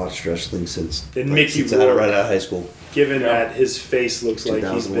 I haven't watched wrestling since Mickey right out of high school. Given that his face looks like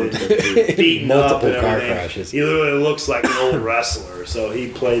he's been beaten up and car everything, crashes. He literally looks like an old wrestler. So he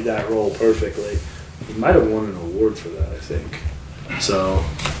played that role perfectly. He might have won an award for that, I think. So,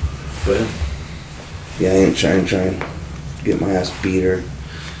 but yeah, I ain't trying to get my ass beat her.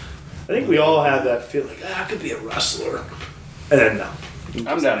 I think we all have that feeling. I could be a wrestler, and then no.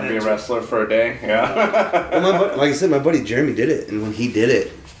 I'm down to be a wrestler for a day. Yeah. Well, like I said, my buddy Jeremy did it, and when he did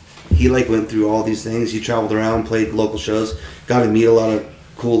it, he went through all these things. He traveled around, played local shows, got to meet a lot of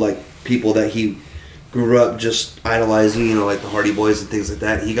cool people that he grew up just idolizing. The Hardy Boys and things like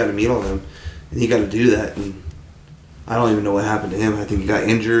that. He got to meet all of them, and he got to do that. And I don't even know what happened to him. I think he got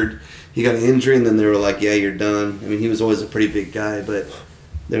injured. He got an injury, and then they were like, "Yeah, you're done." I mean, he was always a pretty big guy, but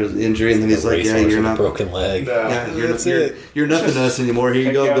there's injury, and then he's like, "Yeah, you're not broken leg. Yeah, you're, That's you're nothing to us anymore. Here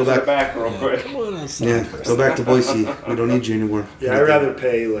you go. Go back. real quick. Come on outside. Yeah, go back to Boise. We don't need you anymore." Yeah, I'd rather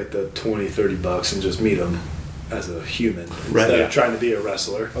pay like the $20-$30 and just meet him as a human instead of trying to be a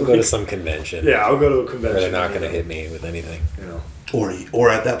wrestler. I'll go to some convention. Yeah, I'll go to a convention. Where they're not going to hit me with anything. You know. Or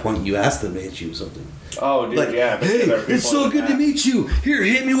at that point, you ask them to hit you with something. Oh, dude, Like, yeah. hey, it's so good to meet you. Here,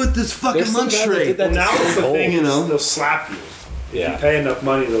 hit me with this fucking There's some lunch guy that tray. did that to Now it's the Cole, thing, you know. they'll slap you. If Yeah. you pay enough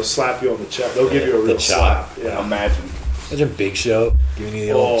money, they'll slap you on the chest. They'll give you a the real chop. slap. Yeah. Imagine. Imagine Big Show giving you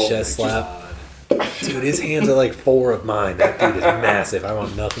the old Oh, chest my slap. God. Dude, his hands are like 4 of mine. That dude is massive. I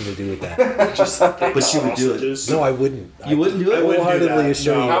want nothing to do with that. Just But you would do it. sausages. No, I wouldn't. You wouldn't do it? I wouldn't do Wholeheartedly that.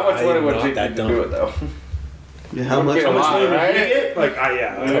 assure No. you. How much I money am would not you that need to dumb. do it, though? Yeah, how much? Get How much Wow, money would right? you get? Like,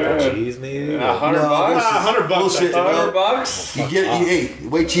 yeah. A couple G's maybe. $100 bucks? $100 Bullshit. $100? You get hey,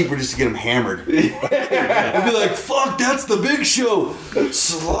 way cheaper just to get them hammered. You'd be like, "Fuck, that's the Big Show."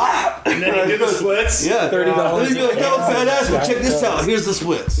 Slap. And then you do the splits. Yeah, $30. And you'd be like, "That was badass." But check this out. Here's the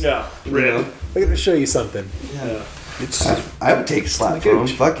splits. Yeah. You Rib. know? I'm gonna show you something. Yeah. It's I would take a slap from him.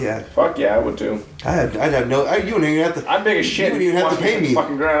 Fuck yeah. Fuck yeah, I would too. I'd have no. You wouldn't even have to. I'm big as shit. You wouldn't even have to Watch pay on the me.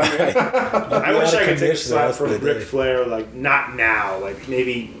 Fucking ground. Yeah. I wish I could take a commissioner, slap that's from what they Ric did. Flair, like, not now. Like,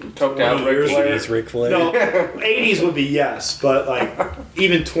 maybe Took down 20 Ric years Flair. ago. It's Ric Flair. No, 80s would be yes, but like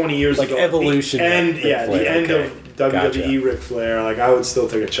even 20 years Like ago, evolution the end, Ric yeah, Flair, the end okay. of WWE Gotcha. Ric Flair. Like, I would still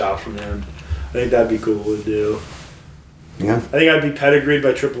take a chop from him. I think that'd be cool to do. Yeah. I think I'd be pedigreed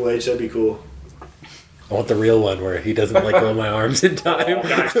by Triple H. That'd be cool. I want the real one where he doesn't let go of my arms in time. Oh,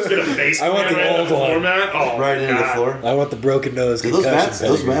 God, just get a face I want the plant right old on one. floor mat. Oh, Right my into the God. floor. I want the broken nose. Dude, those concussion mats. Those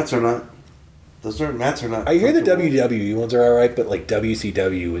pedigree. mats are not. Those mats are not. I hear the comfortable. WWE ones are alright, but like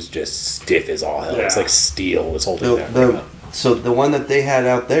WCW was just stiff as all hell. It's Yeah. like steel was holding that thing up. So the one that they had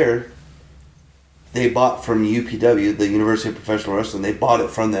out there, they bought from UPW, the University of Professional Wrestling. They bought it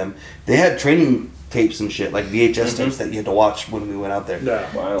from them. They had training tapes and shit, like VHS tapes that you had to watch when we went out there.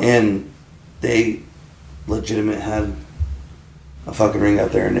 Yeah. Wow. And they legitimate had a fucking ring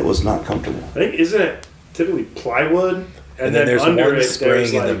out there, and it was not comfortable. I think, isn't it typically plywood? And then there's under one it, spring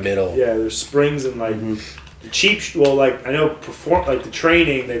there's, in the like- middle. Yeah, there's springs and like cheap. Well, like I know, like the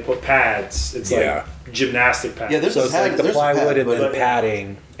training, they put pads. It's Yeah. like gymnastic pads. Yeah, there's So a it's pad, like the there's a plywood pad, and then but,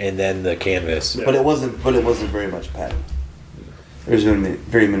 padding and then the canvas. Yeah. but it wasn't. But it wasn't very much padding. It was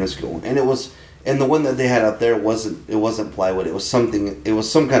very minuscule, and it was. And the one that they had out there wasn't. It wasn't plywood. It was something. It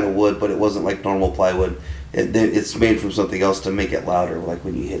was some kind of wood, but it wasn't like normal plywood. It's made from something else to make it louder, like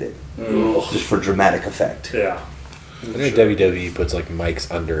when you hit it, just for dramatic effect. Yeah. I think WWE puts like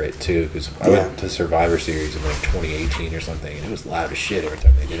mics under it too, because I went to Survivor Series in like 2018 or something, and it was loud as shit every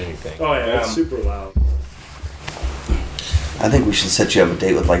time they did anything. Oh yeah, Yeah. it's super loud. I think we should set you up a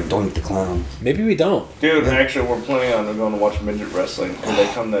date with like Doink the Clown. Maybe we don't. Dude, actually, we're planning on going to watch midget wrestling when they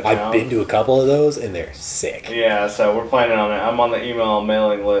come to town. I've been to a couple of those, and they're sick. Yeah, so we're planning on it. I'm on the email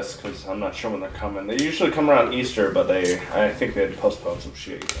mailing list because I'm not sure when they're coming. They usually come around Easter, but I think they had postponed some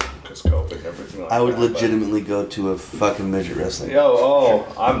shit because COVID and everything like that. I would but- legitimately go to a fucking midget wrestling.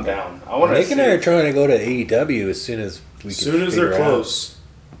 I'm down. I want to Nick see. and I are trying to go to AEW as soon as we As can. soon as they're figure out. close.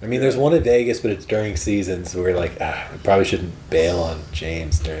 I mean, there's one in Vegas, but it's during season, so we're like, we probably shouldn't bail on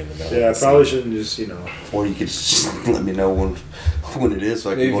James during the middle. Yeah, I of the probably season. shouldn't just Or you could just let me know when it is, so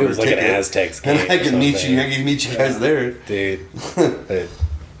I can Maybe if order it was a like an ticket. Aztecs game. And I or can meet something. you. I can meet you guys there. dude. But,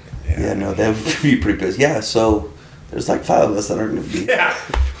 Yeah, no, that would be pretty busy. Yeah, so there's like 5 of us that aren't going to be. Yeah.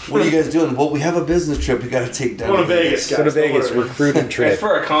 What are you guys doing? Well, we have a business trip we got to take down. Going to Vegas, guys. Go to don't Vegas, worry. recruiting It's trip.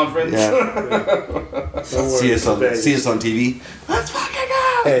 for a conference. Yeah. Don't worry, see us on Vegas. TV. Let's fucking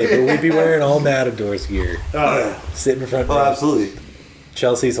go. Hey, but we'd be wearing all Matadors gear, Oh, yeah. sitting in front Oh, of absolutely.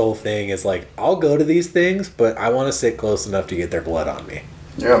 Chelsea's whole thing is like, I'll go to these things, but I want to sit close enough to get their blood on me.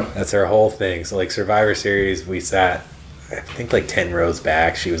 Yeah. That's her whole thing. So like Survivor Series, we sat, I think like 10 rows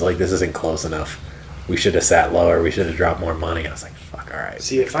back. She was like, this isn't close enough. We should have sat lower. We should have dropped more money. I was like, fuck, all right.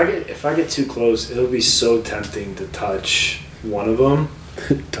 See, if I get too close, it'll be so tempting to touch one of them.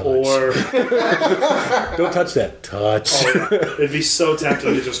 Touch. Or Don't touch that. Touch. it'd be so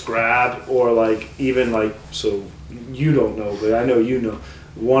tempting to just grab, or like even like, so you don't know, but I know you know,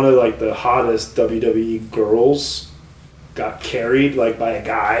 one of like the hottest WWE girls got carried like by a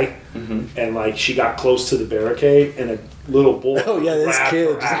guy, and like she got close to the barricade, and a little boy Oh, yeah, this grabbed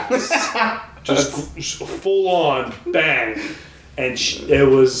kid. her ass. just full on bang, and it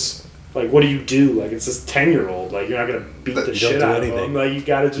was like, what do you do? Like, it's this 10-year-old. Like, you're not gonna beat the don't shit do out of anything. him. Like, you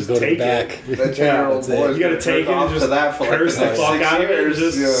gotta just Go to the take back. it. That 10-year-old that's it. boy's You gotta gonna take jerk it off and to just that for like curse the next fuck 6 out of it and years.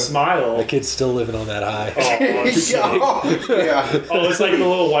 just Yeah. smile. The kid's still living on that high. Oh, Yeah. oh, it's like the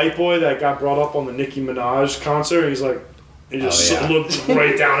little white boy that got brought up on the Nicki Minaj concert. He's like, He just looked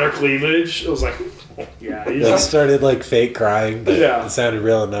right down her cleavage. It was like, yeah. He started like fake crying, but Yeah. it sounded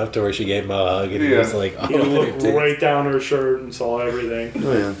real enough to where she gave him a hug, and he was like, He looked right down her shirt and saw everything.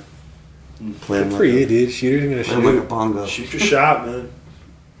 Oh yeah. Playing Good for you, dude. Shooter's gonna Playing like a shoot. bongo. Shoot your shot, man.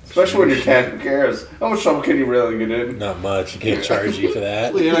 Especially when you're 10, who cares? How much trouble can you really get in? Not much. You can't charge you for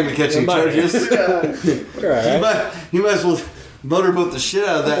that. Well, you're not gonna catch any charges. You're all right. You might as well motorboat the shit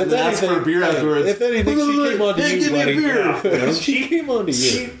out of that and then ask for a beer afterwards. If anything, she came on to Hey, you, give me a buddy. beer. Yeah. She came on to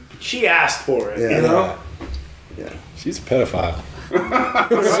you. She asked for it, Yeah. you know? Yeah. She's a pedophile.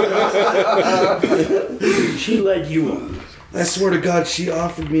 She led you on. I swear to God, she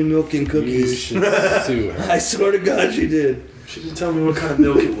offered me milk and You cookies. should sue her. I swear to God, she did. She didn't tell me what kind of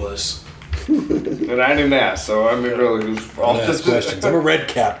milk it was. And I didn't ask, so I mean, really, who's I'm gonna ask questions. I'm a red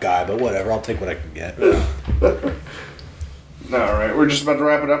cap guy, but whatever. I'll take what I can get. All right, we're just about to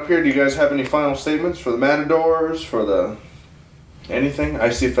wrap it up here. Do you guys have any final statements for the Matadors, for the anything?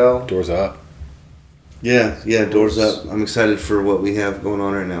 ICFL? Doors up. Yeah, doors up. I'm excited for what we have going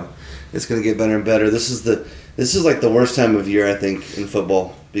on right now. It's gonna get better and better. This is like the worst time of year, I think, in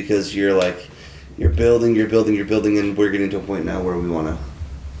football, because you're building, and we're getting to a point now where we want to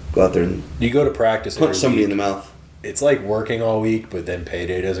go out there and You go to practice punch every somebody week. in the mouth. It's like working all week, but then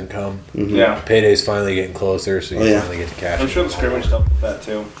payday doesn't come. Mhm. Yeah. Payday's finally getting closer, so you Oh, yeah. finally get to cash. I'm in. sure the scrimmage helped with that,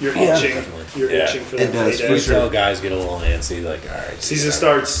 too. You're Yeah. itching. You're Yeah. itching for It that does, payday. for You sure. tell guys get a little antsy, like, all right. Season it's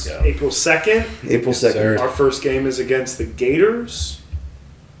starts time to go. April 2nd. April Yes, 2nd. sir. Our first game is against the Gators.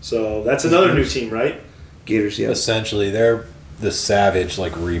 So that's another new team, right? Gators, yeah. Essentially, they're the Savage,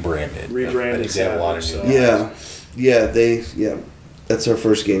 like, rebranded. Rebranded I think they have a lot of Savage, new. so- Yeah. That's our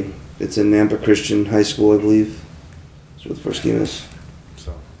first game. It's in Nampa Christian High School, I believe. That's what the first game is.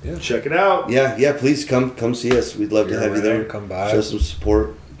 So, yeah. Check it out. Yeah. Please come see us. We'd love to You're have you there. around, come by. Show some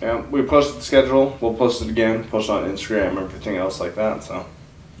support. Yeah, we posted the schedule. We'll post it again. Post it on Instagram and everything else like that, so.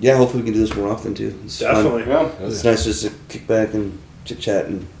 Yeah, hopefully we can do this more often too. It's fun. Definitely. Yeah. It's nice just to kick back and chit chat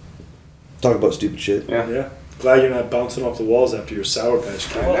and talk about stupid shit. Yeah. Yeah. Glad you're not bouncing off the walls after your Sour Patch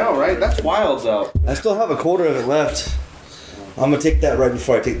I Kid. know, right? That's wild, though. I still have a quarter of it left. I'm gonna take that right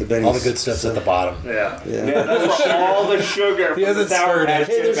before I take the bennies. All the good stuff's at the bottom. Yeah. Yeah. Yeah, that's where all the sugar He from the hasn't Sour stirred Patch it.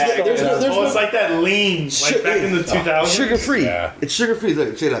 Hey, Kids back there's in. no- Oh, it's like that lean, like back in the 2000s. Sugar free. Yeah. It's sugar free.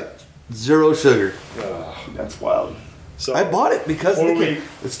 Look, check it out. Zero sugar. That's wild. So I bought it because of the Or can. we-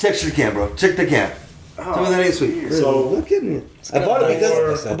 Let's texture the can, bro. Check the can. Tell me that ain't sweet. So- look at me. I bought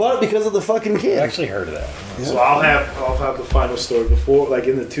it because of the fucking I've can. actually heard of that. So I'll have the final story. Before, like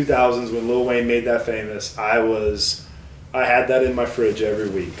in the 2000s when Lil Wayne made that famous, I had that in my fridge every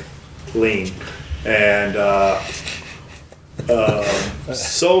week, lean, and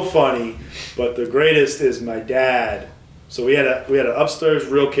so funny. But the greatest is my dad. So we had an upstairs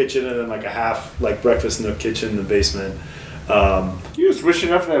real kitchen and then like a half like breakfast nook kitchen in the basement. You was rich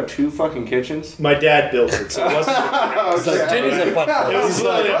enough to have 2 fucking kitchens? My dad built it, so it wasn't. It's like, Jenny's a fun It place. was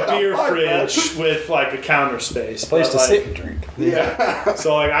literally a beer fridge with like a counter space. Place but, to like, sit and drink. Yeah.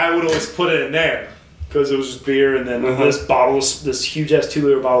 So like I would always put it in there because it was just beer and then this huge ass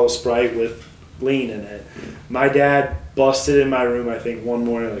 2-liter bottle of Sprite with lean in it. My dad busted in my room I think one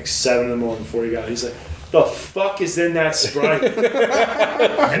morning like 7 in the morning before he got. He's like, "The fuck is in that Sprite?"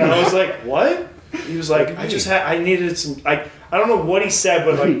 And I was like, "What?" He was like, I needed some, I don't know what he said,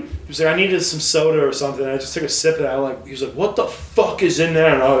 but like, he was like, I needed some soda or something. I just took a sip of that. He was like, "What the fuck is in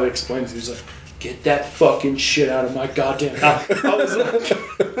there?" And I explained to him. He was like, "Get that fucking shit out of my goddamn house." I was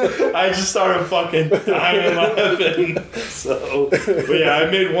like, I just started fucking dying laughing. So, but yeah, I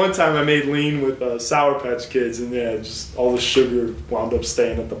made lean with Sour Patch Kids, and yeah, just all the sugar wound up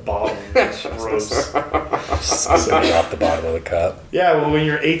staying at the bottom. It's gross. Sitting off the bottom of the cup. Yeah, well, when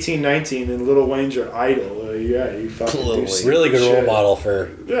you're 18, 19, and Lil Wayne's your idol, you fucking do stupid Really good role shit. model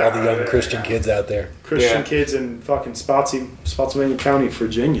for Yeah. all the young Christian kids out there. Christian Yeah. kids in fucking Spotsylvania County,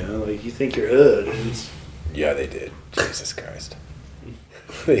 Virginia. Like, you think you're hood. And it's, Yeah, they did. Jesus Christ.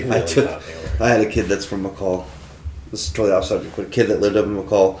 They really took- thought they were. I had a kid that's from McCall. This is totally off subject, but a kid that lived up in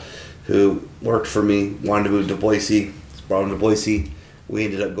McCall who worked for me, wanted to move to Boise. Brought him to Boise. We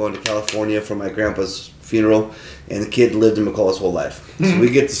ended up going to California for my grandpa's funeral, and the kid lived in McCall his whole life. So we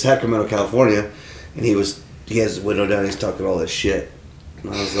get to Sacramento, California, and he has his window down. He's talking all this shit,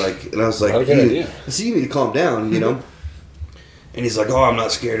 and I was like, Not a good idea. "So you need to calm down, you know." And he's like, "Oh, I'm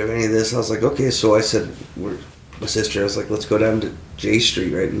not scared of any of this." I was like, "Okay." So I said, my sister, I was like, "Let's go down to J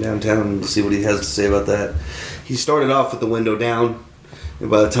Street right in downtown and see what he has to say about that." He started off with the window down, and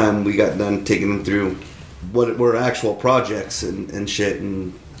by the time we got done taking him through what were actual projects and shit,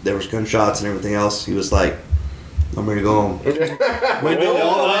 and there was gunshots and everything else, he was like, "I'm ready to go home." Window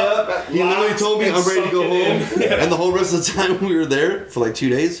all the way up. He literally told me I'm ready to go home, Sunk it in. and the whole rest of the time we were there for like 2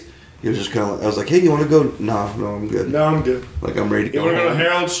 days, he was just kind of. I was like, "Hey, you want to go?" No, I'm good. No, I'm good. Like I'm ready to You go. want to go to home.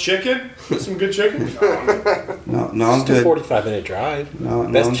 Harold's Chicken? Get some good chicken? No, I'm good. No, I'm It's a good. 45-minute drive. No,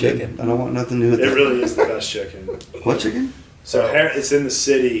 Best I'm chicken. Good. I don't want nothing to do with It that. really is the best chicken. What chicken? So it's in the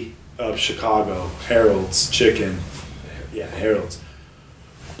city of Chicago. Harold's Chicken. Yeah, Harold's.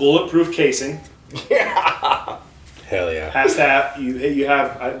 Bulletproof casing. Hell yeah. Has to have you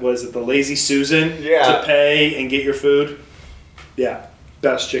have was it the Lazy Susan Yeah. to pay and get your food? Yeah,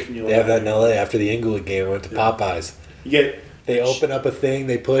 best chicken you'll They have ever that in LA after the Inglewood game. I went to Popeyes. You get They open up a thing,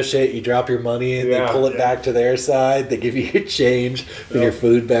 they push it, you drop your money in, Yeah. they pull it Yeah. back to their side, they give you your change, put your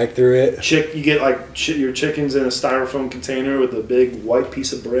food back through it. you get like your chickens in a styrofoam container with a big white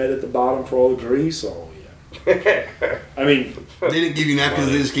piece of bread at the bottom for all the grease. Oh yeah. I mean, They didn't give you napkins.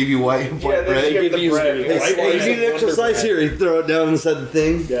 They just gave you white Yeah, bread. they give the bread. Hey, White hey, you bread. need an extra Wonder slice bread. here. You throw it down inside the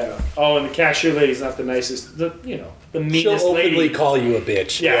thing. yeah. Oh, and the cashier lady's not the nicest. The She'll meanest openly lady. call you a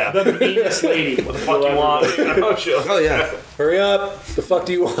bitch. Yeah, the meanest lady. What the fuck you want? Oh yeah. Hurry up! The fuck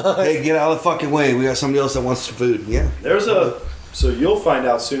do you want? Hey, get out of the fucking way. We got somebody else that wants some food. Yeah. So you'll find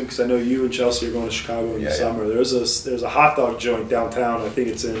out soon because I know you and Chelsea are going to Chicago in the summer. There's a hot dog joint downtown. I think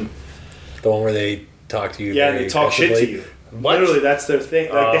it's in. The one where they talk to you. Yeah, very they talk shit to aggressively. you. What? Literally, that's their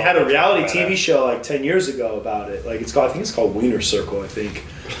thing. Like they had a reality fuck that. TV show like 10 years ago about it. Like I think it's called Wiener Circle, I think.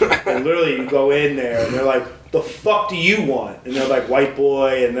 And literally, you go in there and they're like, "The fuck do you want?" And they're like, "White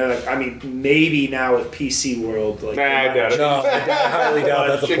boy," and they're like, I mean, maybe now with PC World, like, Nah, I doubt it. No, I highly doubt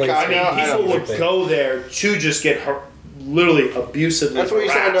that's a place. Chicago, I mean, I people don't would think. go there to just get literally abusively. That's what you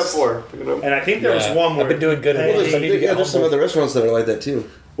signed up harassed. for. You know? And I think there was Yeah. one where I've been doing good at Hey, this. I need to get there's some humbled. other restaurants that are like that too.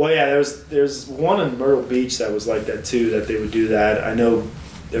 Well, yeah, there's one in Myrtle Beach that was like that too. That they would do that. I know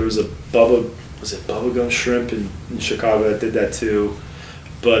there was a Bubba Gum Shrimp in Chicago that did that too.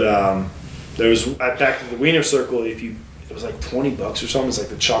 But there was back to the Wiener Circle. It was like $20 or something. It's like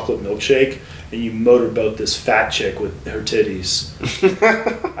the chocolate milkshake, and you motorboat this fat chick with her titties.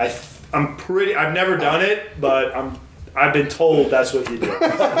 I've never done it, but I've been told that's what you do.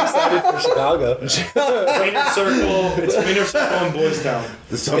 Excited for Chicago. Wiener Circle. It's Wiener Circle in Boys Town.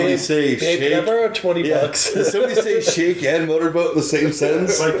 Does somebody say Babe, can I shake? borrow $20? Yeah. Does somebody say shake and motorboat in the same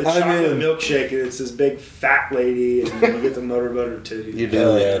sentence? It's like the I'm chocolate in. milkshake, and it's this big fat lady, and you get the motorboat her titty. You're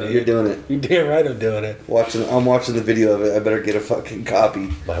Hell doing yeah, it. dude. You're doing it. You're damn right I'm doing it. I'm watching the video of it. I better get a fucking copy.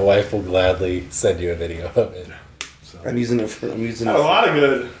 My wife will gladly send you a video of it. I'm using it for. I'm using it. Had a For, lot of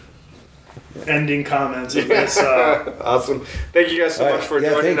good ending comments of this. Awesome. Thank you guys so All much right. for Yeah,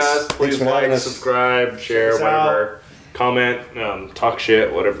 joining thanks. us. Thanks Please for having like, us. subscribe, share, Check us out. whatever. Comment, talk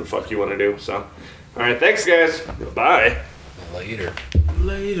shit, whatever the fuck you want to do. So, all right, thanks guys. Bye. Later.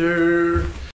 Later.